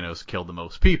know Thanos killed the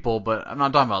most people, but I'm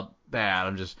not talking about that.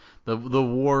 I'm just the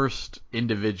worst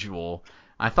individual.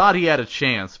 I thought he had a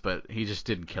chance, but he just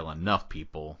didn't kill enough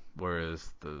people. Whereas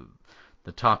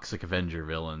the Toxic Avenger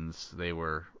villains, they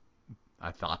were,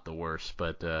 I thought, the worst.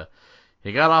 But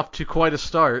he got off to quite a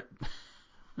start.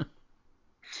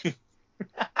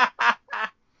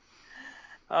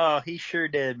 Oh, he sure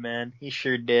did, man. He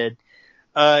sure did.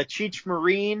 Cheech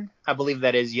Marine, I believe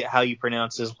that is how you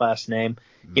pronounce his last name.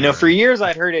 Marin. You know, for years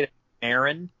I'd heard it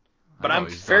Marin, but I'm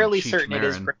fairly certain Marin. it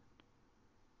is.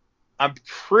 I'm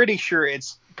pretty sure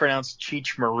it's pronounced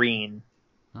Cheech Marine.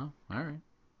 Oh, all right.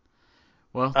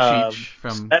 Well, Cheech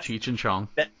from Cheech and Chong.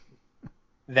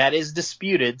 That is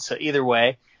disputed, so either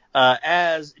way.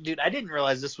 Dude, I didn't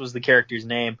realize this was the character's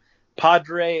name.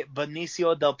 Padre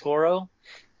Benicio del Toro.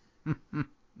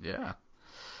 Yeah.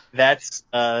 That's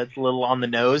a little on the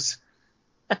nose.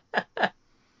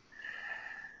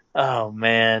 Oh,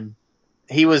 man.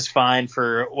 He was fine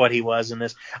for what he was in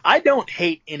this. I don't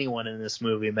hate anyone in this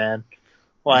movie, man.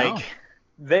 Like,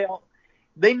 No.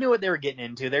 they knew what they were getting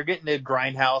into. They're getting a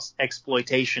grindhouse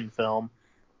exploitation film.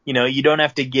 You know, you don't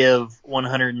have to give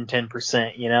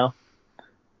 110%, you know?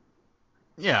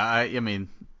 Yeah, I mean,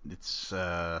 it's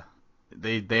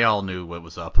they all knew what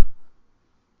was up.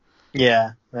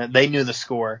 Yeah, they knew the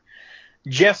score.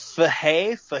 Jeff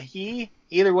Fahey,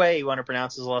 either way you want to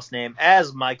pronounce his last name,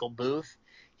 as Michael Booth.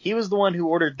 He was the one who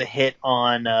ordered the hit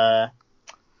on, not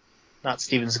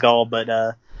Steven Seagal, but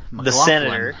the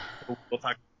senator. We'll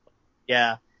talk.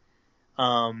 Yeah.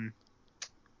 I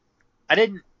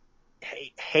didn't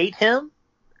hate him.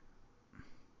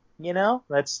 You know,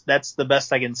 that's the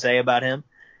best I can say about him.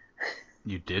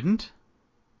 You didn't?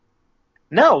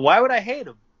 No, why would I hate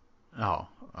him? Oh,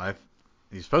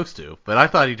 he's supposed to, but I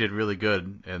thought he did really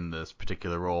good in this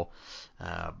particular role.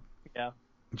 Yeah.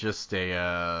 Just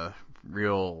a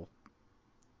real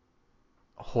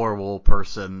horrible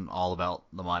person, all about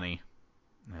the money,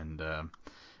 and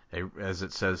as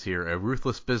it says here, a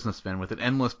ruthless businessman with an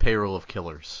endless payroll of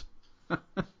killers.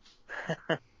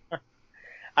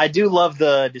 I do love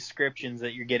the descriptions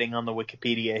that you're getting on the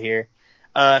Wikipedia here.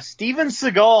 Steven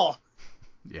Seagal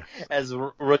Yeah. as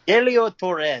Rogelio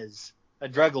Torres, a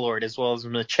drug lord, as well as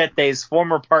Machete's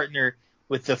former partner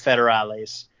with the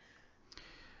Federales.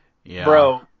 Yeah.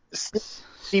 Bro,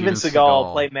 Steven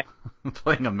Seagal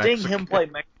playing a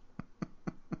Mexican.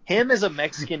 Him as a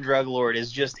Mexican drug lord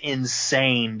is just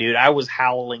insane, dude. I was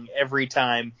howling every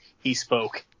time he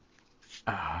spoke.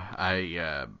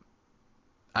 I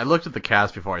looked at the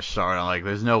cast before I started. I'm like,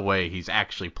 there's no way he's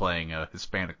actually playing a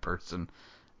Hispanic person.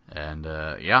 And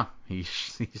yeah, he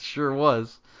he sure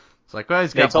was. It's like, well,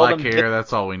 he's They got told black him hair.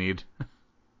 That's all we need.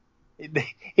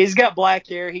 he's got black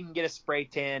hair. He can get a spray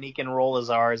tan. He can roll his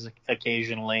R's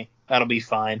occasionally. That'll be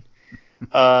fine.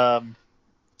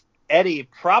 Eddie,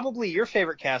 probably your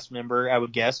favorite cast member, I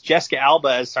would guess. Jessica Alba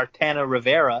as Sartana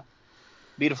Rivera,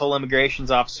 beautiful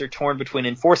immigrations officer torn between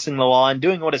enforcing the law and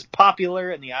doing what is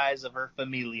popular in the eyes of her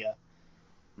familia.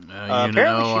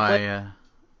 Apparently she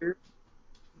played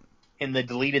in the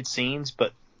deleted scenes,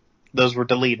 but those were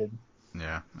deleted.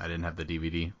 Yeah, I didn't have the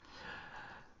DVD.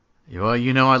 Well,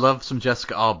 I love some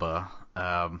Jessica Alba.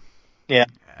 Yeah.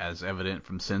 As evident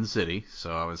from Sin City,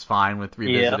 so I was fine with Yeah.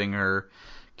 revisiting her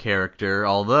character,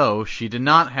 although she did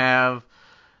not have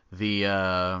the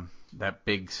that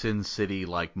big Sin City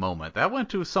like moment. That went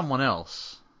to someone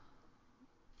else.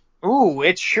 Ooh,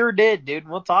 it sure did, dude.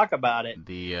 We'll talk about it.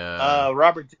 The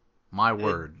Robert. My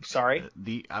word. Sorry.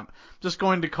 I'm just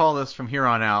going to call this from here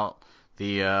on out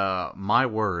the my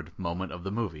word moment of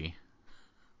the movie.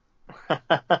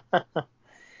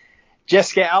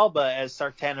 Jessica Alba as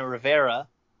Sartana Rivera.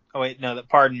 Oh wait, no,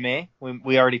 pardon me.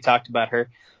 We already talked about her.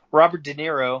 Robert De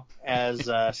Niro as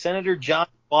Senator John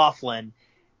Laughlin.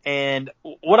 And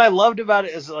what I loved about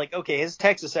it is like, okay, his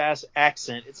Texas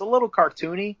accent, it's a little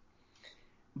cartoony,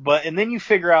 and then you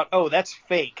figure out, oh, that's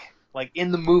fake. Like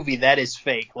in the movie, that is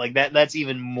fake. Like that's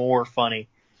even more funny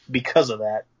because of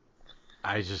that.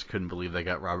 I just couldn't believe they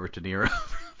got Robert De Niro.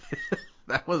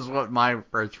 That was what my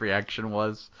first reaction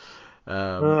was.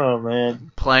 Oh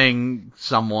man, playing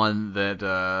someone that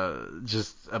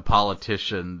just a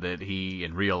politician that he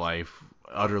in real life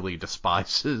utterly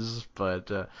despises.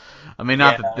 But I mean,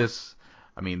 not that this.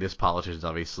 I mean, this politician's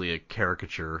obviously a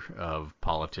caricature of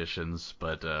politicians,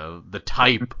 but the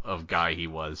type of guy he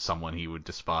was, someone he would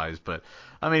despise. But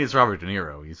I mean, it's Robert De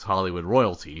Niro. He's Hollywood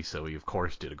royalty, so he of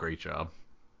course did a great job.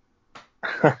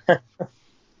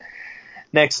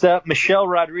 Next up, Michelle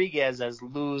Rodriguez as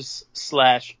Luz/she.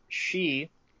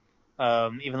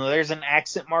 Even though there's an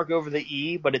accent mark over the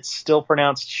E, but it's still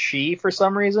pronounced she for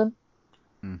some reason.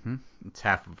 Mm-hmm. It's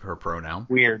half of her pronoun.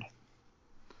 Weird.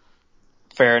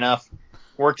 Fair enough.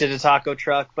 Worked at a taco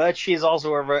truck, but she's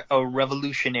also a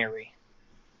revolutionary.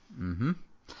 Mm-hmm.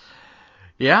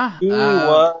 Yeah. She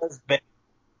was bae.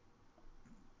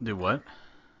 Do what?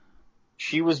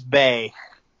 She was bae.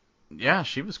 Yeah,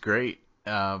 she was great.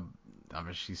 I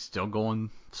mean, she's still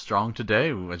going strong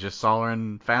today. I just saw her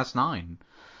in Fast 9.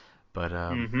 But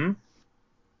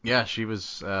yeah, she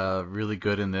was really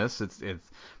good in this. It's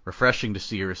refreshing to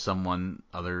see her as someone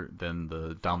other than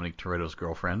the Dominic Toretto's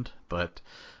girlfriend. But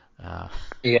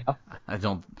yeah,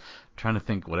 I'm trying to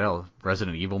think what else.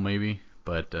 Resident Evil maybe.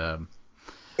 But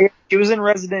she was in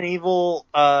Resident Evil.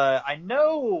 I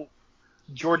know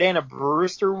Jordana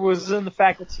Brewster was in the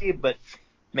faculty, but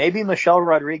maybe Michelle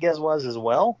Rodriguez was as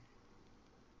well.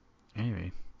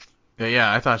 Anyway.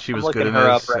 Yeah, I thought she was good in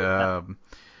her this. up right now.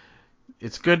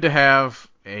 It's good to have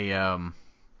a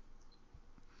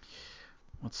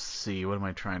let's see, what am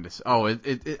I trying to say? Oh,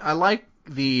 I like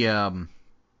the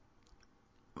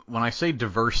when I say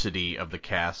diversity of the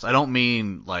cast, I don't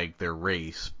mean like their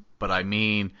race, but I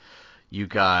mean you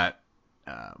got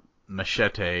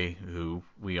Machete, who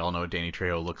we all know Danny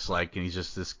Trejo looks like, and he's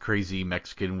just this crazy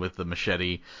Mexican with the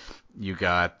machete. You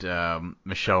got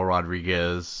Michelle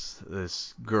Rodriguez,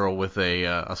 this girl with a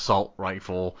assault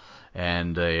rifle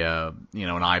and a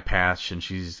an eye patch, and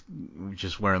she's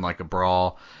just wearing like a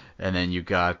bra. And then you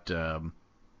got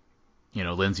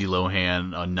Lindsay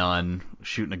Lohan, a nun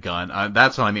shooting a gun.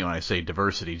 That's what I mean when I say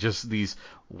diversity. Just these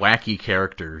wacky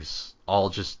characters all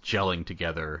just gelling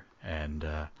together, and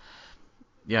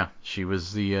yeah, she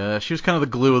was kind of the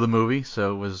glue of the movie,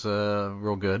 so it was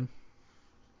real good.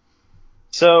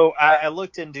 So I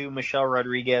looked into Michelle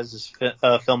Rodriguez's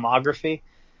filmography.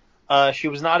 She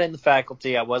was not in the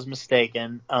faculty. I was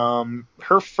mistaken.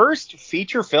 Her first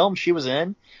feature film she was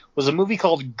in was a movie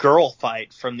called Girl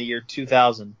Fight from the year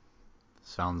 2000.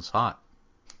 Sounds hot.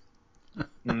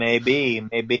 Maybe.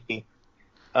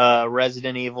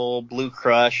 Resident Evil, Blue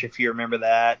Crush, if you remember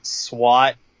that.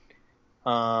 SWAT.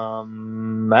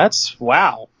 That's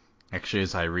wow. Actually,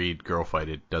 as I read Girl Fight,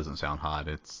 it doesn't sound hot.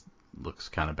 It looks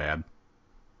kind of bad.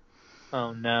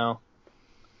 Oh no.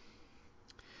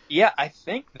 Yeah, I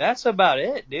think that's about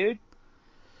it, dude.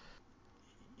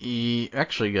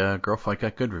 Actually, Girl Fight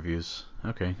got good reviews.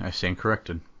 Okay, I stand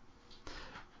corrected.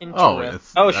 She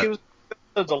was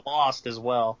the Lost as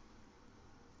well.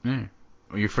 Yeah.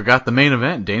 Well, you forgot the main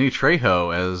event, Danny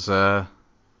Trejo as.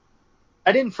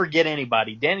 I didn't forget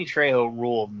anybody. Danny Trejo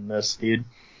ruled in this, dude.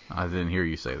 I didn't hear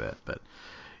you say that, but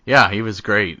yeah, he was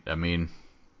great. I mean,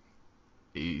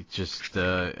 he just,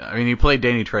 I mean, he played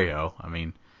Danny Trejo. I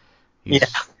mean, Yeah.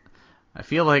 I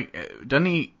feel like,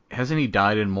 hasn't he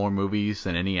died in more movies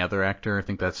than any other actor? I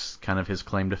think that's kind of his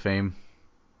claim to fame.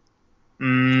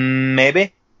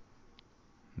 Maybe.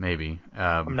 Maybe.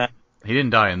 I'm not. He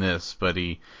didn't die in this, but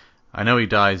I know he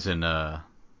dies in the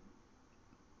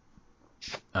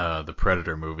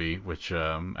Predator movie, which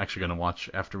I'm actually going to watch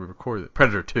after we record it.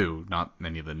 Predator 2, not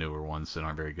any of the newer ones that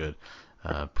aren't very good.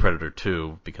 Predator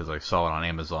 2, because I saw it on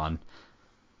Amazon.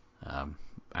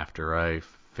 After I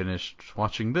finished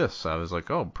watching this, I was like,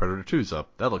 oh, Predator 2's up.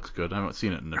 That looks good. I haven't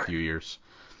seen it in a few years.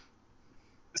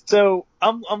 So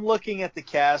I'm looking at the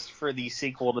cast for the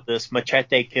sequel to this,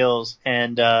 Machete Kills,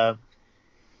 and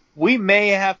we may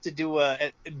have to do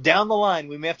down the line.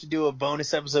 We may have to do a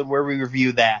bonus episode where we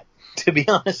review that. To be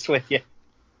honest with you,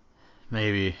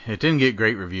 Maybe. It didn't get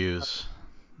great reviews.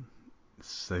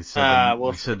 They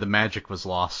said the magic was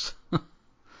lost.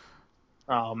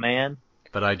 Oh man,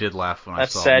 but I did laugh when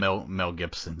that's I saw sad. Mel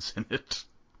Gibson's in it.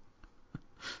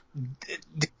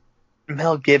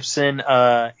 Mel Gibson,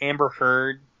 Amber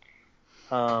Heard,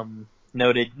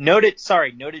 noted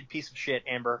piece of shit,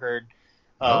 Amber Heard.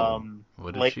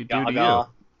 What did Lady she do Gaga. to you?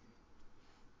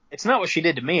 It's not what she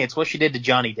did to me. It's what she did to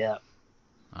Johnny Depp.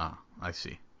 Ah, I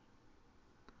see.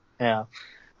 Yeah.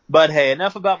 But hey,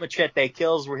 enough about Machete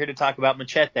Kills. We're here to talk about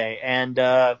Machete. And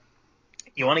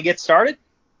you want to get started?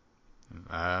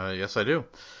 Yes, I do.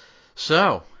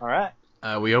 So, All right.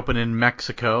 we open in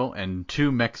Mexico, and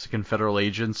 2 Mexican federal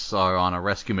agents are on a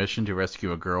rescue mission to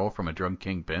rescue a girl from a drug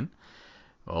kingpin.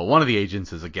 Well, one of the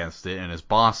agents is against it, and his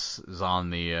boss is on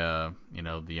the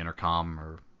the intercom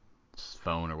or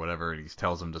phone or whatever, and he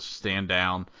tells him to stand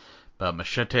down. But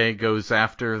Machete goes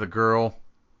after the girl.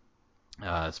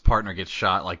 His partner gets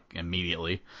shot like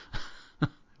immediately.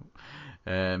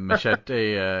 And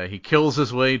Machete, he kills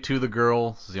his way to the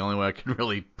girl. This is the only way I can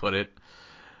really put it.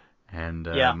 And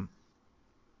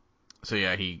so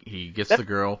yeah, he gets the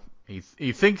girl.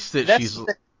 He thinks that she's.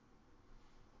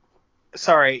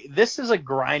 Sorry, this is a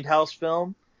grindhouse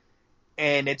film,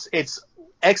 and it's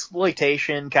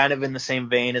exploitation, kind of in the same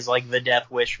vein as like the Death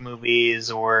Wish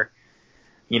movies or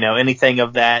anything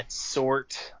of that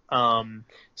sort.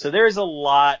 So there's a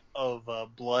lot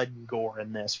of blood and gore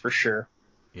in this for sure.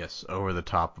 Yes, over the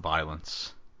top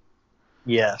violence.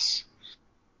 Yes.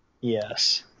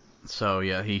 So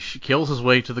yeah, he kills his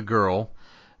way to the girl.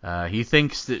 He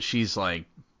thinks that she's like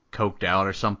coked out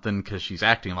or something because she's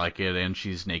acting like it and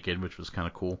she's naked, which was kind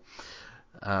of cool.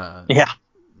 Yeah.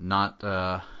 Not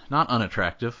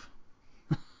unattractive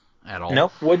at all.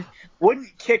 Nope.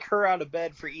 Wouldn't kick her out of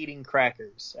bed for eating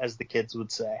crackers, as the kids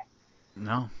would say.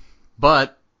 No.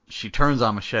 But she turns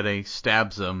on Machete,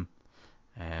 stabs him,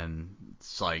 and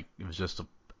it's like it was just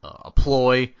a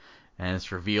ploy. And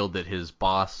it's revealed that his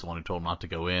boss, the one who told him not to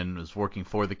go in, was working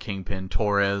for the Kingpin,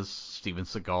 Torres, Steven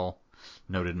Seagal,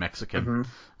 noted Mexican.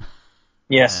 Mm-hmm.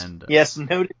 Yes. And, yes,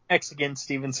 noted Mexican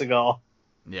Steven Seagal.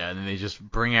 Yeah, and then they just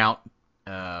bring out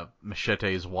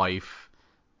Machete's wife,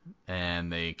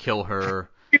 and they kill her.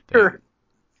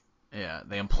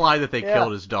 They imply that they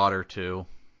killed his daughter too,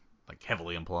 like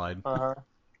heavily implied. Uh-huh.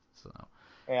 So.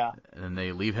 Yeah. And then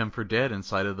they leave him for dead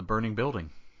inside of the burning building.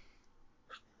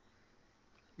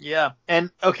 Yeah,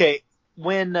 and okay,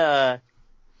 when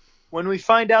we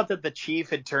find out that the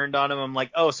chief had turned on him, I'm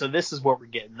like, oh, so this is what we're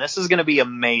getting. This is gonna be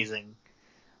amazing.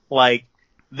 Like,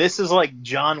 this is like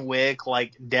John Wick,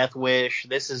 like Death Wish.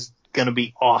 This is gonna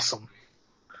be awesome.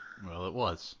 Well, it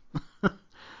was.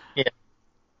 Yeah.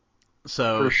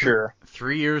 So, for sure.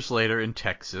 3 years later in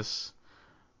Texas,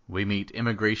 we meet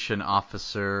immigration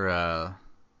officer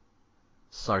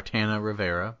Sartana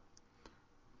Rivera,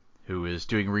 who is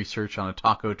doing research on a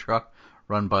taco truck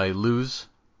run by Luz.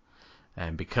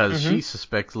 And because she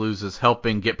suspects Luz is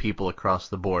helping get people across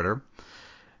the border.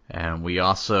 And we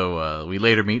also, we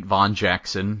later meet Von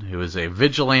Jackson, who is a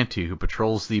vigilante who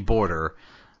patrols the border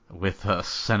with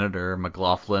Senator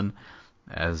McLaughlin,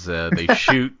 as they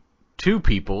shoot 2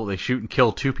 people. They shoot and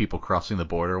kill 2 people crossing the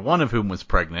border, one of whom was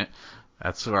pregnant.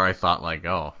 That's where I thought, like,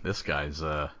 oh, this guy's,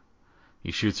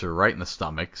 he shoots her right in the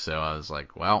stomach. So I was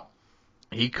like, well,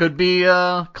 he could be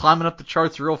climbing up the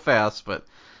charts real fast, but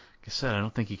like I said, I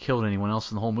don't think he killed anyone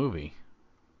else in the whole movie.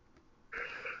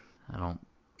 Yeah,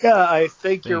 I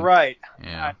think you're right.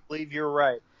 Yeah. I believe you're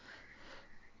right.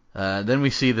 Then we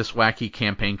see this wacky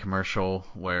campaign commercial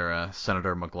where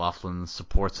Senator McLaughlin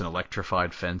supports an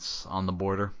electrified fence on the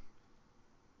border.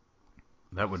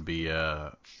 That would be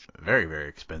very, very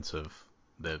expensive.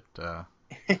 That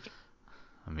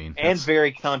I mean, and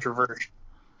very controversial.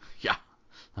 Yeah,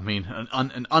 I mean,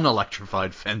 an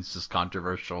unelectrified fence is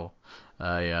controversial.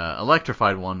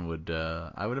 Electrified one would,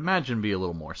 I would imagine, be a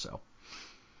little more so.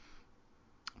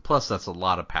 Plus, that's a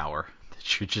lot of power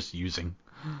that you're just using.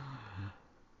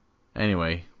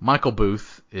 Anyway, Michael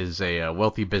Booth is a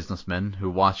wealthy businessman who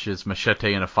watches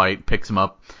Machete in a fight, picks him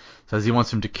up, says he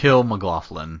wants him to kill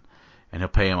McLaughlin, and he'll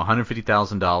pay him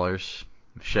 $150,000.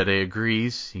 Machete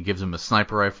agrees. He gives him a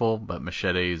sniper rifle, but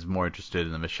Machete is more interested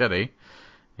in the machete.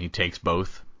 And he takes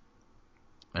both.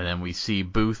 And then we see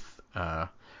Booth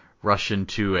rush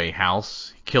into a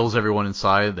house, kills everyone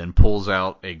inside, then pulls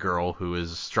out a girl who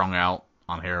is strung out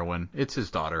on heroin. It's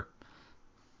his daughter,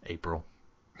 April,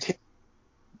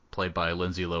 played by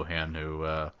Lindsay Lohan,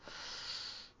 who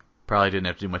probably didn't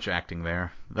have to do much acting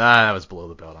there. That was below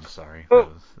the belt. I'm sorry.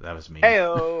 That was mean.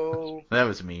 Heyo. That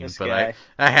was mean, This but guy.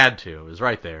 I had to. It was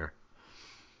right there.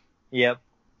 Yep.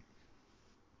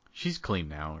 She's clean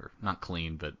now, or not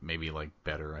clean, but maybe like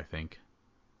better, I think.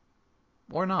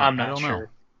 Or not. I'm not I don't sure. know.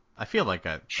 I feel like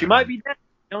She might be dead.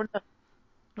 I don't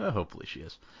know. Hopefully she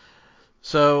is.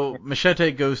 So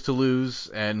Machete goes to Luz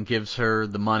and gives her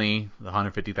the money, the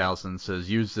 $150,000,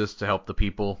 says use this to help the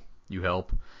people you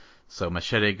help. So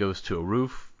Machete goes to a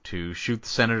roof to shoot the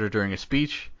senator during a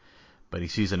speech, but he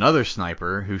sees another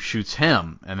sniper who shoots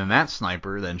him, and then that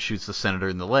sniper then shoots the senator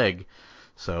in the leg.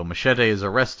 So Machete is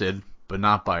arrested, but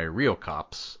not by real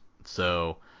cops.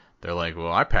 So they're like,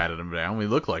 well, I patted him down. We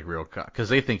look like real cops. Because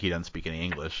they think he doesn't speak any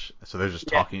English. So they're just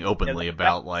talking openly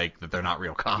about like that they're not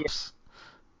real cops.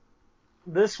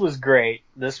 This was great.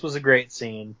 This was a great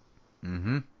scene.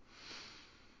 Mm-hmm.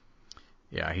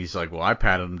 Yeah, he's like, well, I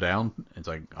patted him down. It's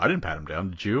like, I didn't pat him down,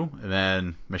 did you? And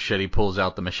then Machete pulls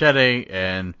out the machete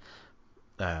and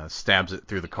stabs it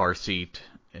through the car seat.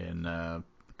 And the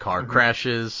car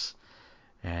crashes.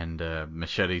 And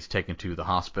Machete's taken to the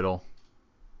hospital.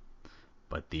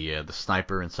 But the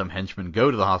sniper and some henchmen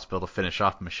go to the hospital to finish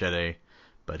off Machete,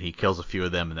 but he kills a few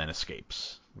of them and then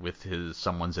escapes with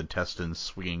someone's intestines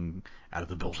swinging out of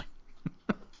the building.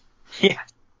 Yeah.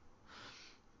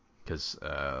 Because,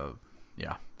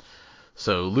 yeah.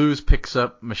 So Luz picks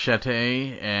up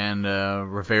Machete, and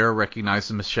Rivera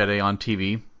recognizes Machete on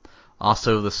TV.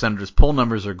 Also, the senator's poll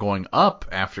numbers are going up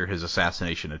after his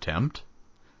assassination attempt.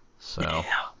 So,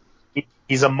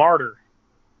 he's a martyr.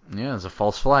 Yeah, it's a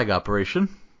false flag operation.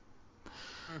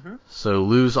 Mm-hmm. So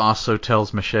Luz also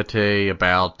tells Machete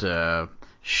about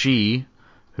She,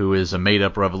 who is a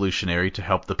made-up revolutionary to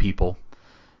help the people.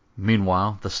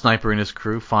 Meanwhile, the sniper and his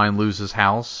crew find Luz's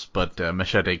house, but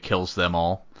Machete kills them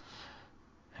all.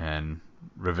 And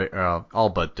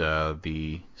all but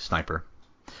the sniper.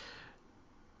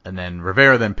 And then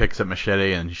Rivera then picks up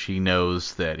Machete, and she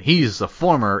knows that he's a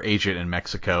former agent in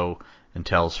Mexico, and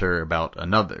tells her about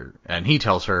another, and he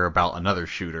tells her about another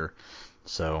shooter.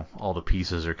 So all the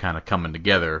pieces are kind of coming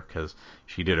together because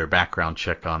she did her background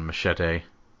check on Machete.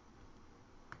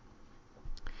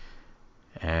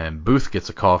 And Booth gets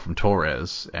a call from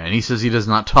Torres, and he says he does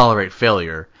not tolerate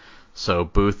failure. So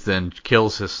Booth then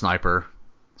kills his sniper.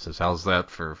 Says, how's that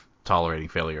for tolerating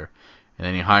failure? And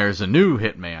then he hires a new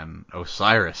hitman,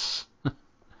 Osiris.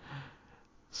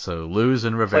 So Luz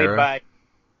and Rivera. Played by...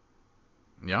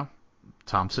 Yeah,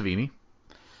 Tom Savini.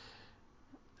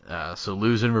 So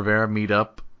Luz and Rivera meet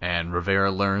up, and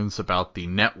Rivera learns about the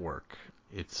network.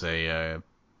 It's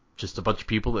just a bunch of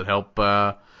people that help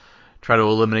try to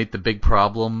eliminate the big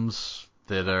problems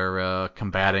that are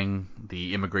combating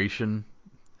the immigration.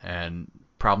 And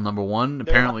problem number one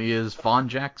apparently is Vaughn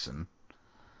Jackson.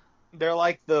 They're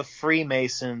like the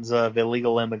Freemasons of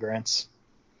illegal immigrants.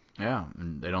 Yeah,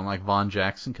 and they don't like Vaughn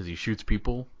Jackson because he shoots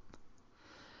people.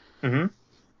 Mm-hmm.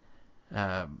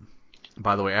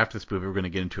 By the way, after this movie, we're going to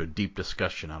get into a deep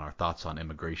discussion on our thoughts on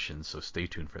immigration, so stay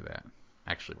tuned for that.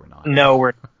 Actually, we're not. No,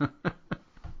 we're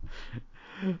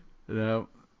No.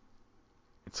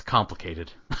 It's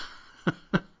complicated.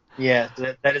 Yeah,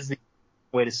 that is the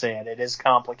way to say it. It is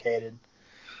complicated.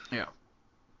 Yeah.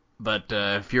 But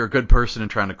if you're a good person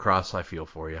and trying to cross, I feel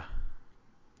for you.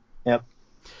 Yep.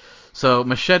 So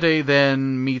Machete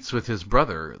then meets with his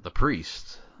brother, the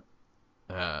priest,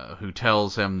 who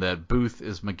tells him that Booth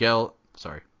is Miguel,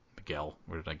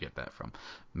 where did I get that from?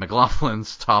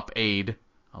 McLaughlin's top aide,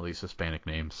 all these Hispanic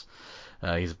names.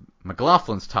 He's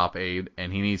McLaughlin's top aide,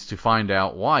 and he needs to find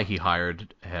out why he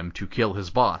hired him to kill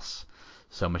his boss.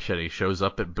 So Machete shows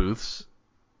up at Booth's.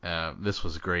 This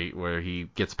was great, where he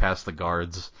gets past the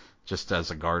guards just as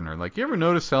a gardener. Like, you ever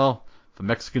notice how if a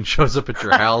Mexican shows up at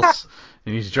your house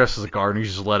and he's dressed as a gardener, you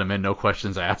just let him in, no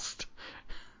questions asked?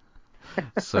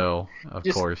 So, of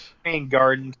course.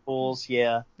 Garden tools,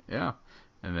 yeah. Yeah.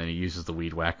 And then he uses the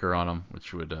weed whacker on him,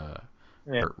 which would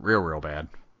Yeah. Hurt real bad.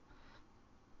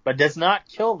 But does not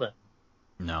kill them.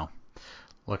 No.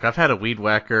 Look, I've had a weed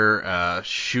whacker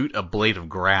shoot a blade of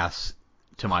grass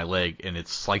to my leg, and it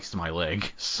sliced my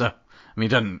leg. So, I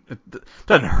mean, it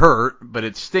doesn't hurt, but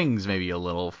it stings maybe a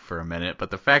little for a minute. But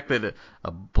the fact that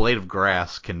a blade of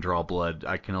grass can draw blood,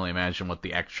 I can only imagine what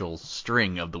the actual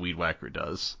string of the weed whacker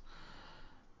does.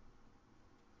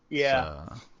 Yeah.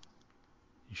 So,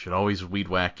 you should always weed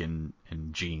whack in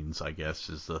jeans, I guess,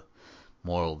 is the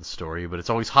moral of the story. But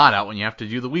it's always hot out when you have to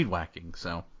do the weed whacking,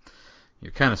 so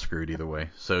you're kind of screwed either way.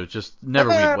 So just never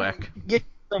weed whack. Get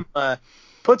some,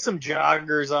 put some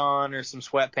joggers on or some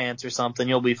sweatpants or something.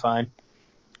 You'll be fine.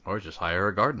 Or just hire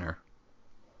a gardener.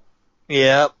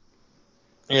 Yep.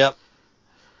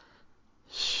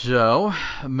 So,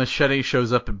 Machete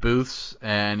shows up at Booth's,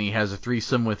 and he has a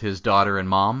threesome with his daughter and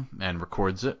mom, and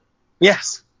records it.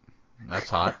 Yes. That's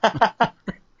hot.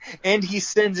 And he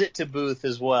sends it to Booth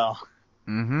as well.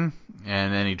 Mm-hmm.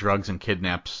 And then he drugs and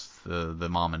kidnaps the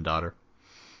mom and daughter.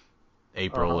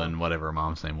 April and whatever her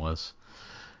mom's name was.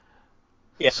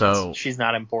 Yeah, so she's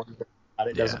not important.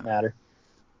 It doesn't matter.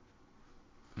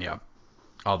 Yeah.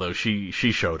 Although she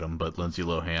showed him, but Lindsay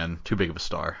Lohan, too big of a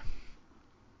star.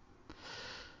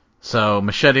 So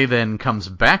Machete then comes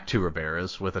back to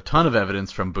Rivera's with a ton of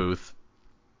evidence from Booth.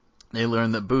 They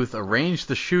learn that Booth arranged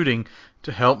the shooting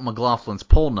to help McLaughlin's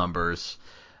poll numbers,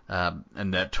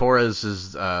 and that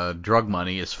Torres's drug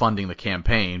money is funding the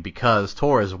campaign because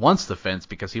Torres wants the fence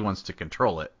because he wants to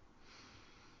control it.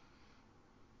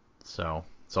 So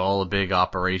it's all a big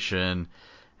operation,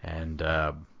 and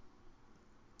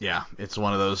yeah, it's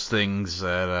one of those things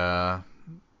that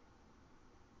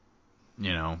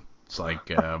it's like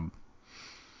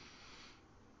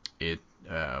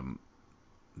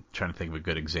trying to think of a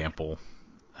good example.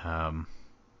 I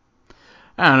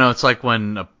don't know. It's like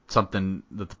when something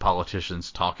that the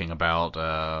politician's talking about.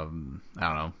 I don't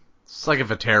know. It's like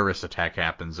if a terrorist attack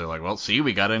happens, they're like, "Well, see,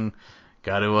 we got to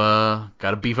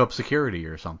beef up security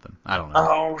or something." I don't know.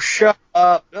 Oh, shut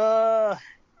up!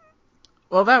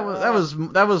 Well,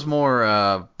 that was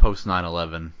more post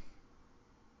 9/11.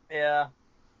 Yeah.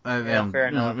 Fair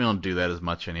enough. We don't do that as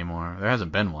much anymore. There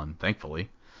hasn't been one, thankfully.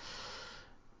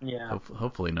 Yeah.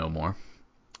 Hopefully, no more.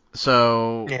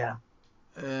 So. Yeah.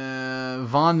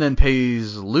 Vaughn then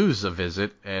pays Luz a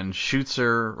visit and shoots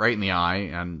her right in the eye,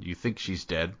 and you think she's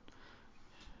dead.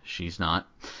 She's not.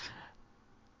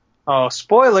 Oh,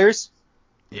 spoilers!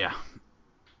 Yeah.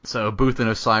 So Booth and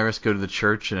Osiris go to the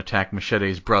church and attack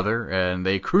Machete's brother, and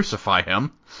they crucify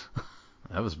him.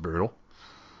 That was brutal.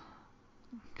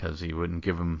 Because he wouldn't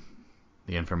give him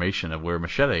the information of where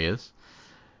Machete is.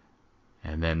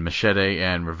 And then Machete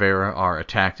and Rivera are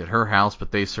attacked at her house,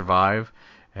 but they survive.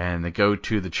 And they go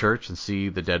to the church and see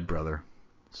the dead brother.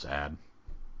 Sad.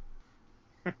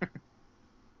 It's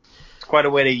quite a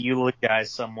way to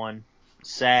eulogize someone.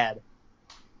 Sad.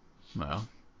 Well,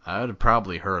 I would have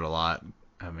probably hurt a lot.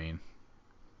 I mean.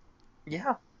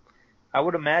 Yeah, I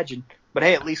would imagine. But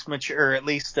hey, at least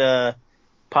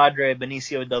Padre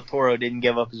Benicio del Toro didn't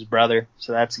give up his brother,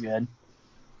 so that's good.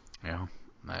 Yeah.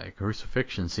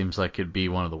 Crucifixion seems like it'd be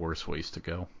one of the worst ways to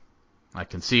go. I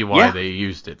can see why they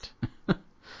used it.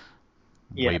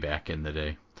 Way back in the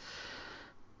day.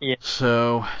 Yeah.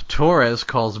 So Torres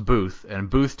calls Booth, and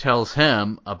Booth tells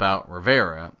him about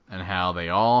Rivera and how they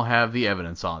all have the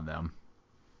evidence on them.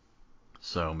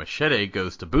 So Machete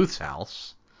goes to Booth's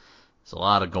house. There's a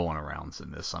lot of going arounds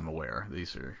in this, I'm aware.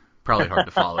 These are probably hard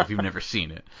to follow if you've never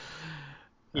seen it.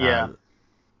 Yeah.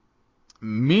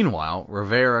 Meanwhile,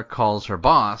 Rivera calls her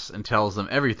boss and tells them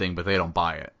everything, but they don't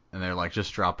buy it. And they're like,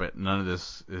 just drop it. None of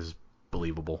this is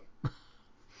believable.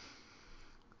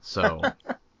 So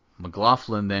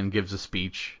McLaughlin then gives a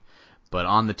speech, but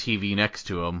on the TV next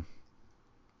to him,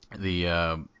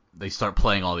 they start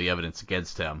playing all the evidence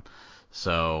against him.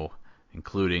 So,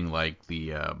 including like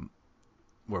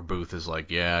where Booth is like,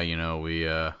 yeah,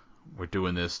 we're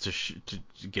doing this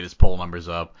to get his poll numbers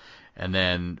up, and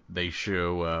then they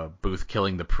show Booth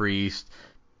killing the priest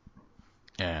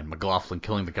and McLaughlin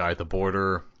killing the guy at the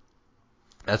border.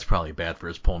 That's probably bad for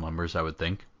his poll numbers, I would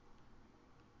think.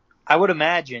 I would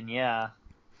imagine, yeah.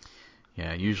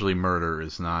 Yeah, usually murder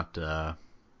is not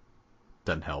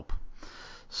doesn't help.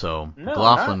 So No,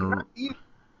 McLaughlin, not even.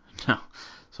 no.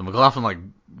 So McLaughlin like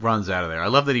runs out of there. I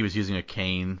love that he was using a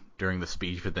cane during the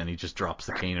speech, but then he just drops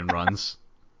the cane and runs.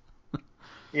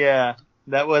 Yeah,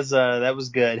 that was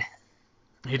good.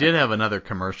 He did have another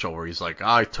commercial where he's like,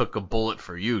 "I took a bullet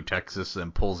for you, Texas,"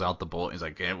 and pulls out the bullet. He's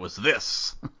like, "It was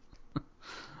this."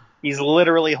 He's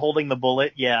literally holding the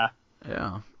bullet. Yeah.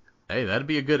 Yeah. Hey, that'd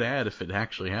be a good ad if it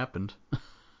actually happened.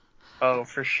 Oh,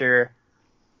 for sure.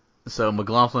 So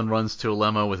McLaughlin runs to a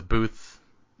limo with Booth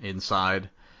inside,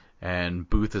 and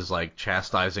Booth is like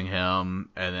chastising him,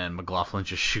 and then McLaughlin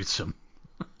just shoots him.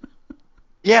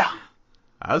 Yeah.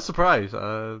 I was surprised.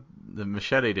 The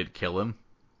machete did kill him.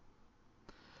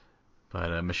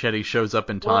 But Machete shows up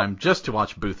in time just to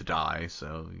watch Booth die,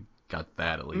 so he got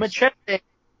that at least. Machete.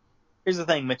 Here's the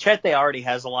thing. Machete already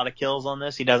has a lot of kills on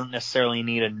this. He doesn't necessarily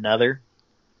need another.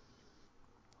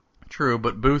 True,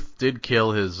 but Booth did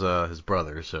kill his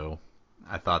brother, so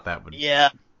I thought that would. Yeah.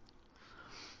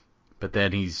 But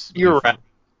then You're right.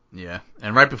 Yeah,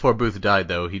 and right before Booth died,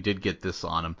 though, he did get this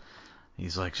on him.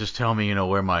 He's like, just tell me,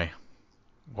 where my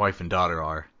wife and daughter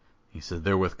are. He said,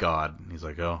 they're with God. He's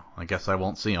like, oh, I guess I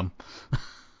won't see them.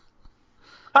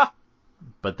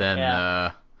 But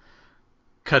then,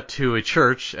 cut to a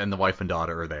church, and the wife and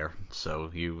daughter are there. So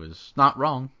he was not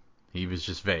wrong. He was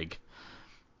just vague.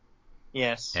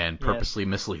 Yes. And purposely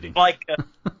misleading. Like,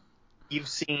 you've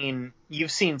seen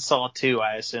Saw 2,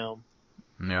 I assume.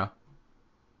 Yeah.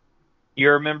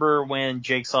 You remember when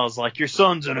Jigsaw's like, your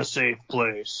son's in a safe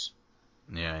place.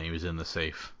 Yeah, he was in the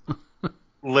safe.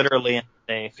 Literally in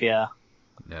the safe, yeah.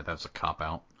 Yeah, that's a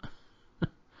cop-out.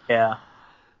 Yeah.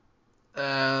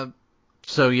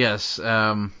 So, yes,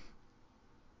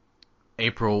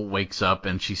 April wakes up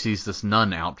and she sees this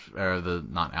nun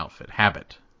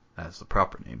habit. That's the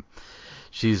proper name.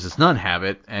 She sees this nun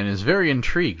habit and is very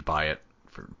intrigued by it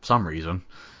for some reason.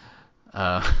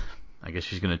 I guess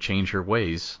she's going to change her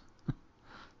ways.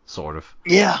 Sort of.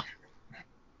 Yeah.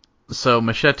 So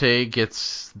Machete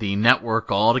gets the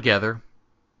network all together,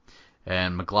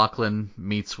 and McLaughlin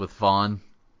meets with Vaughn.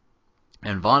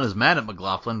 And Vaughn is mad at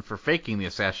McLaughlin for faking the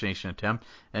assassination attempt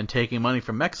and taking money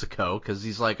from Mexico, because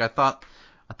he's like, I thought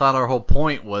our whole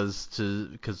point was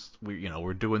because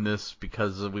we're doing this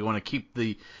because we want to keep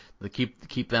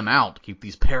them out, keep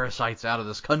these parasites out of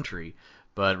this country.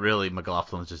 But really,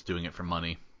 McLaughlin's just doing it for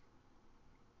money.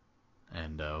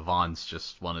 And Vaughn's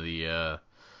just one of the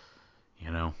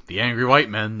the angry white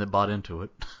men that bought into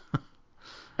it.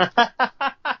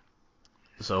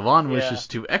 So Vaughn wishes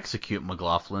to execute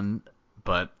McLaughlin,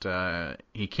 but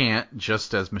he can't,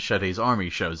 just as Machete's army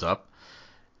shows up.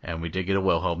 And we did get a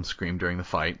Wilhelm scream during the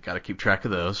fight. Got to keep track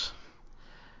of those.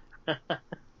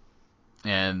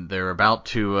 And they're about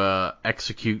to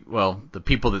execute, the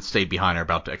people that stayed behind are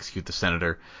about to execute the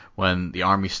senator when the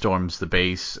army storms the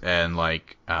base and,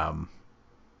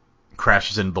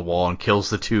 crashes into the wall and kills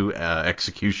the two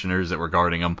executioners that were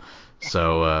guarding him.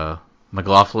 So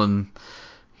McLaughlin,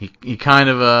 he kind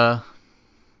of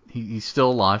he's still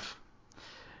alive.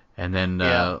 And then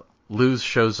Luz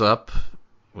shows up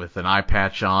with an eye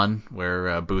patch on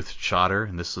where Booth shot her,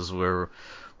 and this is where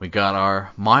we got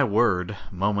our my word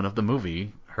moment of the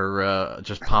movie. Her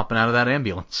just popping out of that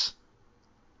ambulance.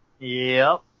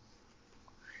 Yep.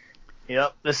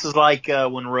 This is like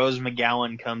when Rose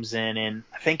McGowan comes in, and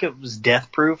I think it was Death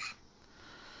Proof.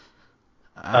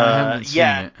 I haven't seen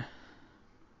it.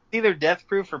 Either Death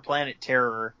Proof or Planet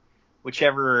Terror,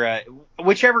 whichever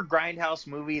Grindhouse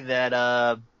movie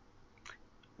that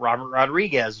Robert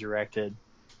Rodriguez directed.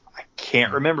 I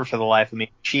can't remember for the life of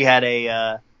me. She had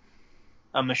a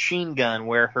machine gun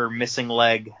where her missing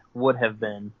leg would have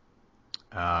been.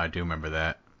 I do remember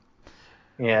that.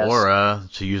 Yes. Or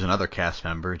to use another cast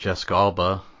member, Jessica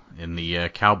Alba in the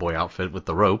cowboy outfit with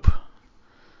the rope.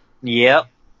 Yep.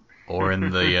 Or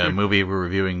in the movie we're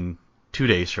reviewing 2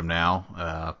 days from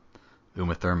now,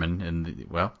 Uma Thurman. And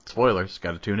spoilers.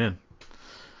 Got to tune in.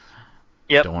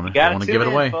 Yep. Don't want to give it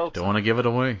away. Folks. Don't want to give it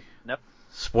away. Nope.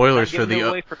 Spoilers for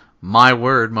the my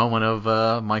word moment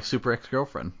of my super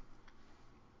ex-girlfriend.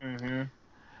 Mm-hmm.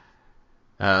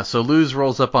 So Luz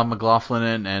rolls up on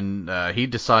McLaughlin and he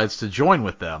decides to join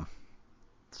with them.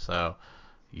 So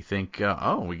you think,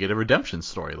 we get a redemption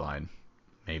storyline.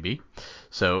 Maybe.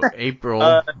 So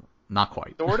April, not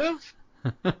quite. Sort of?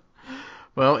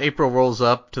 Well, April rolls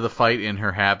up to the fight in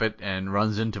her habit and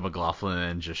runs into McLaughlin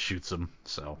and just shoots him.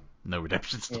 So no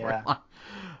redemption storyline.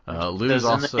 Yeah. Luz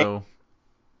also...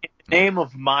 In the name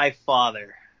of my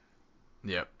father.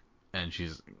 Yep. And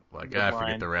she's like, Good forget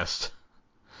line. the rest.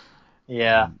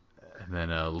 Yeah. And then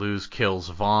Luz kills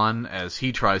Vaughn as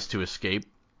he tries to escape.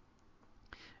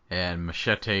 And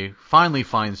Machete finally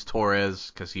finds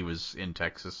Torres because he was in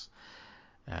Texas.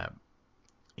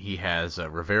 He has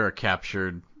Rivera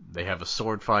captured. They have a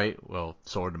sword fight. Well,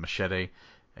 sword and machete.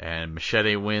 And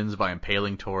Machete wins by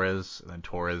impaling Torres. And then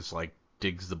Torres,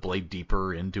 digs the blade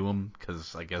deeper into him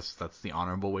because I guess that's the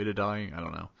honorable way to die. I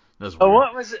don't know. That's weird. Oh,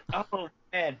 what was it? Oh,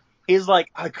 man. He's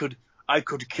like, I could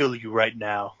kill you right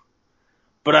now.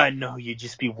 But I know you'd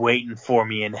just be waiting for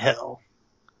me in hell.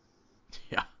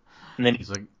 Yeah. And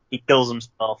then he kills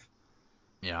himself.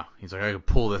 Yeah, he's like, I could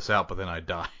pull this out, but then I'd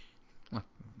die.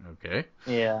 Okay.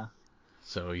 Yeah.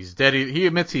 So he's dead. He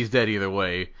admits he's dead either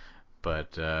way,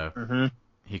 but Mm-hmm.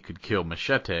 he could kill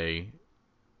Machete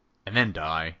and then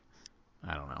die.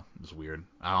 I don't know. It's weird.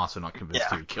 I'm also not convinced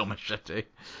he Yeah. would kill Machete.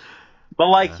 But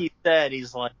like Uh, he said,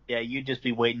 he's like, yeah, you'd just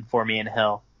be waiting for me in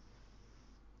hell.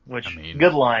 I Which, mean,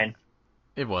 good line.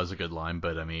 it was a good line,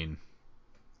 but I mean,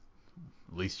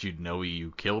 at least you'd know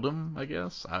you killed him, I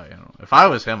guess. I don't know. If I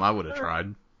was him, I would have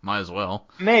tried. Might as well.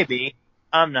 Maybe.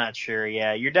 I'm not sure.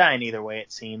 Yeah, you're dying either way,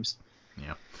 it seems.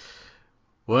 Yeah.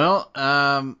 Well,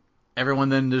 everyone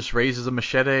then just raises a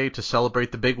machete to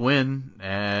celebrate the big win,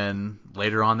 and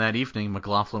later on that evening,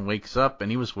 McLaughlin wakes up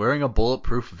and he was wearing a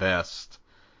bulletproof vest,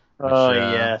 which Oh,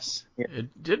 yes. Yeah.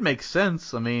 it did make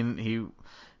sense. I mean,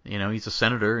 he's a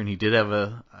senator and he did have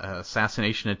a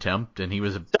assassination attempt, and he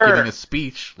was giving a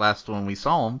speech last when we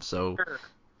saw him. So,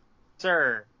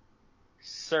 Sir.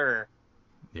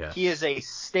 yes. He is a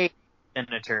state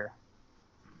senator.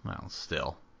 Well,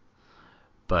 still,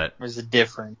 but There's a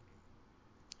difference.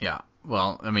 yeah.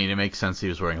 Well, I mean, it makes sense he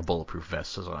was wearing a bulletproof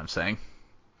vest, is what I'm saying.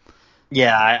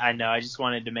 Yeah, I know. I just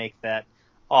wanted to make that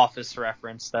office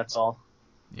reference. That's all.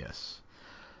 Yes.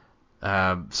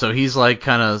 So he's like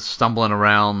kind of stumbling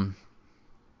around,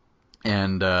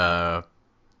 and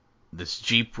this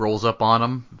Jeep rolls up on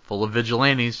him full of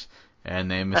vigilantes, and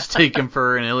they mistake him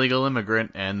for an illegal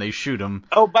immigrant, and they shoot him.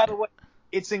 Oh, by the way,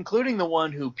 it's including the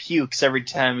one who pukes every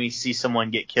time he sees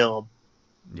someone get killed.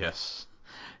 Yes.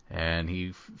 And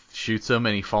he shoots him,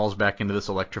 and he falls back into this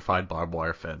electrified barbed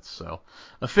wire fence. So,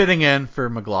 a fitting end for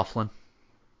McLaughlin.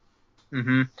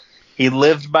 Mm-hmm. He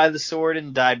lived by the sword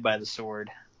and died by the sword.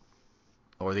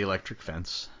 Or the electric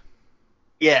fence.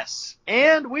 Yes,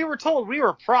 and we were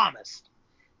promised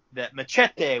that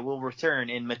Machete will return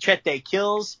in Machete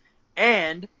Kills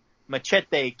and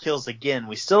Machete Kills Again.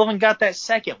 We still haven't got that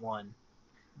second one.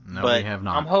 No, but we have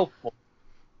not. I'm hopeful.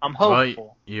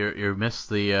 Well, you missed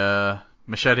the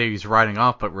Machete he's riding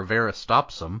off, but Rivera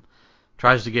stops him,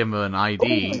 tries to give him an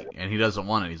ID, and he doesn't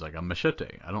want it. He's like, I'm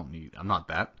Machete. I'm not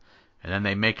that. And then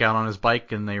they make out on his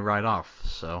bike and they ride off.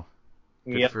 So,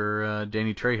 good for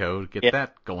Danny Trejo to get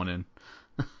that going in.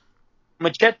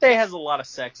 Machete has a lot of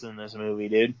sex in this movie,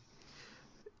 dude.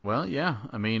 Well, yeah.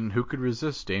 I mean, who could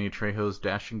resist Danny Trejo's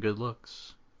dashing good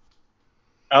looks?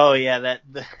 Oh yeah,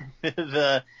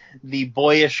 the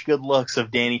boyish good looks of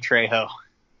Danny Trejo.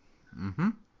 Mm-hmm.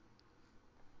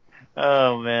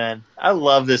 Oh man, I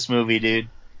love this movie, dude.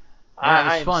 Yeah, it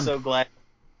was I am fun. so glad.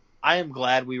 I am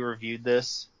glad we reviewed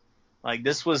this. Like,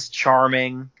 this was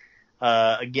charming.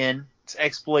 Again, it's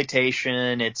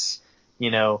exploitation. It's,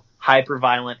 hyper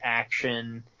violent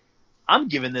action. I'm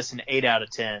giving this an 8 out of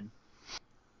 10.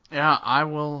 Yeah, I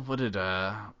will.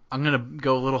 I'm gonna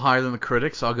go a little higher than the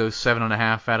critics. I'll go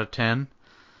 7.5 out of 10.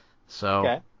 So,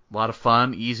 Okay. a lot of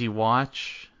fun, easy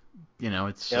watch.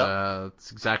 It's Yep.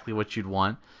 it's exactly what you'd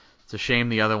want. It's a shame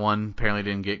the other one apparently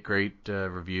didn't get great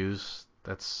reviews.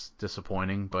 That's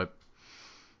disappointing, but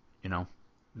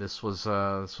this was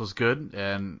good,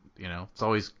 and it's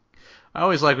always I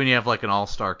always like when you have like an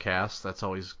all-star cast. That's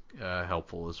always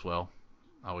helpful as well.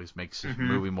 Always makes the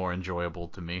movie more enjoyable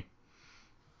to me.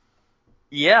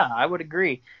 Yeah, I would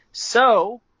agree.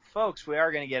 So, folks, we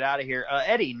are going to get out of here.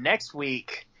 Eddie, next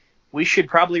week we should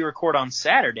probably record on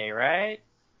Saturday, right?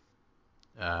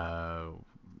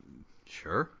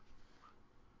 Sure.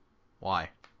 Why?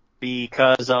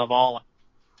 Because of all.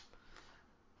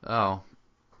 Oh.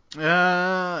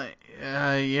 Yeah,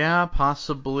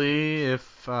 possibly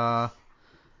if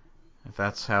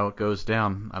that's how it goes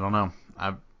down. I don't know.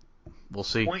 We'll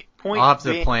see. Point I'll have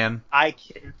to being, plan.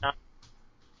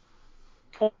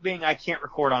 Point being, I can't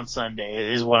record on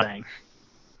Sunday. Is what I'm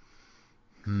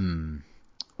saying.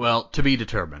 Well, to be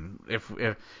determined. If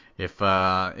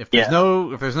there's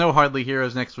no Hardly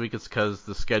Heroes next week, it's because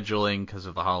the scheduling, because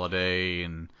of the holiday,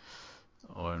 and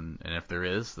if there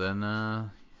is, then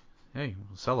hey,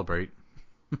 we'll celebrate.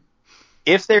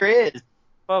 If there is,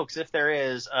 folks,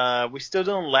 we still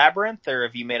doing Labyrinth, or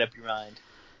have you made up your mind?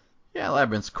 Yeah,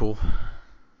 Labyrinth's cool.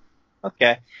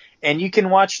 Okay. And you can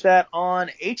watch that on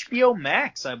HBO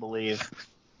Max, I believe.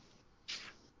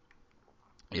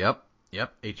 Yep.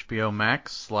 HBO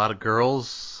Max. A lot of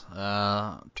girls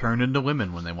turn into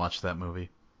women when they watch that movie.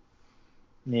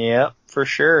 Yep, for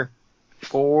sure.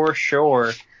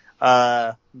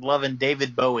 Loving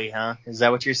David Bowie, huh? Is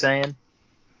that what you're saying?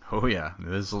 Oh yeah,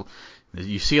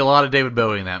 you see a lot of David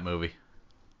Bowie in that movie.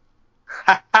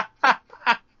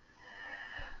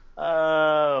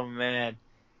 Oh man,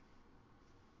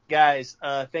 guys,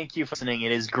 thank you for listening.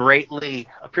 It is greatly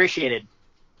appreciated.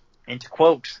 And to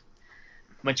quote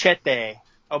Machete,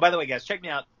 Oh, by the way, guys, check me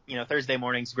out, Thursday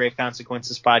mornings, Grave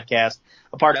Consequences podcast,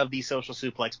 a part of the Social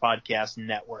Suplex Podcast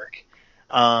Network.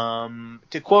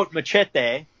 To quote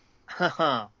Machete,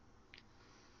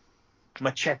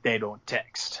 Machete don't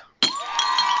text.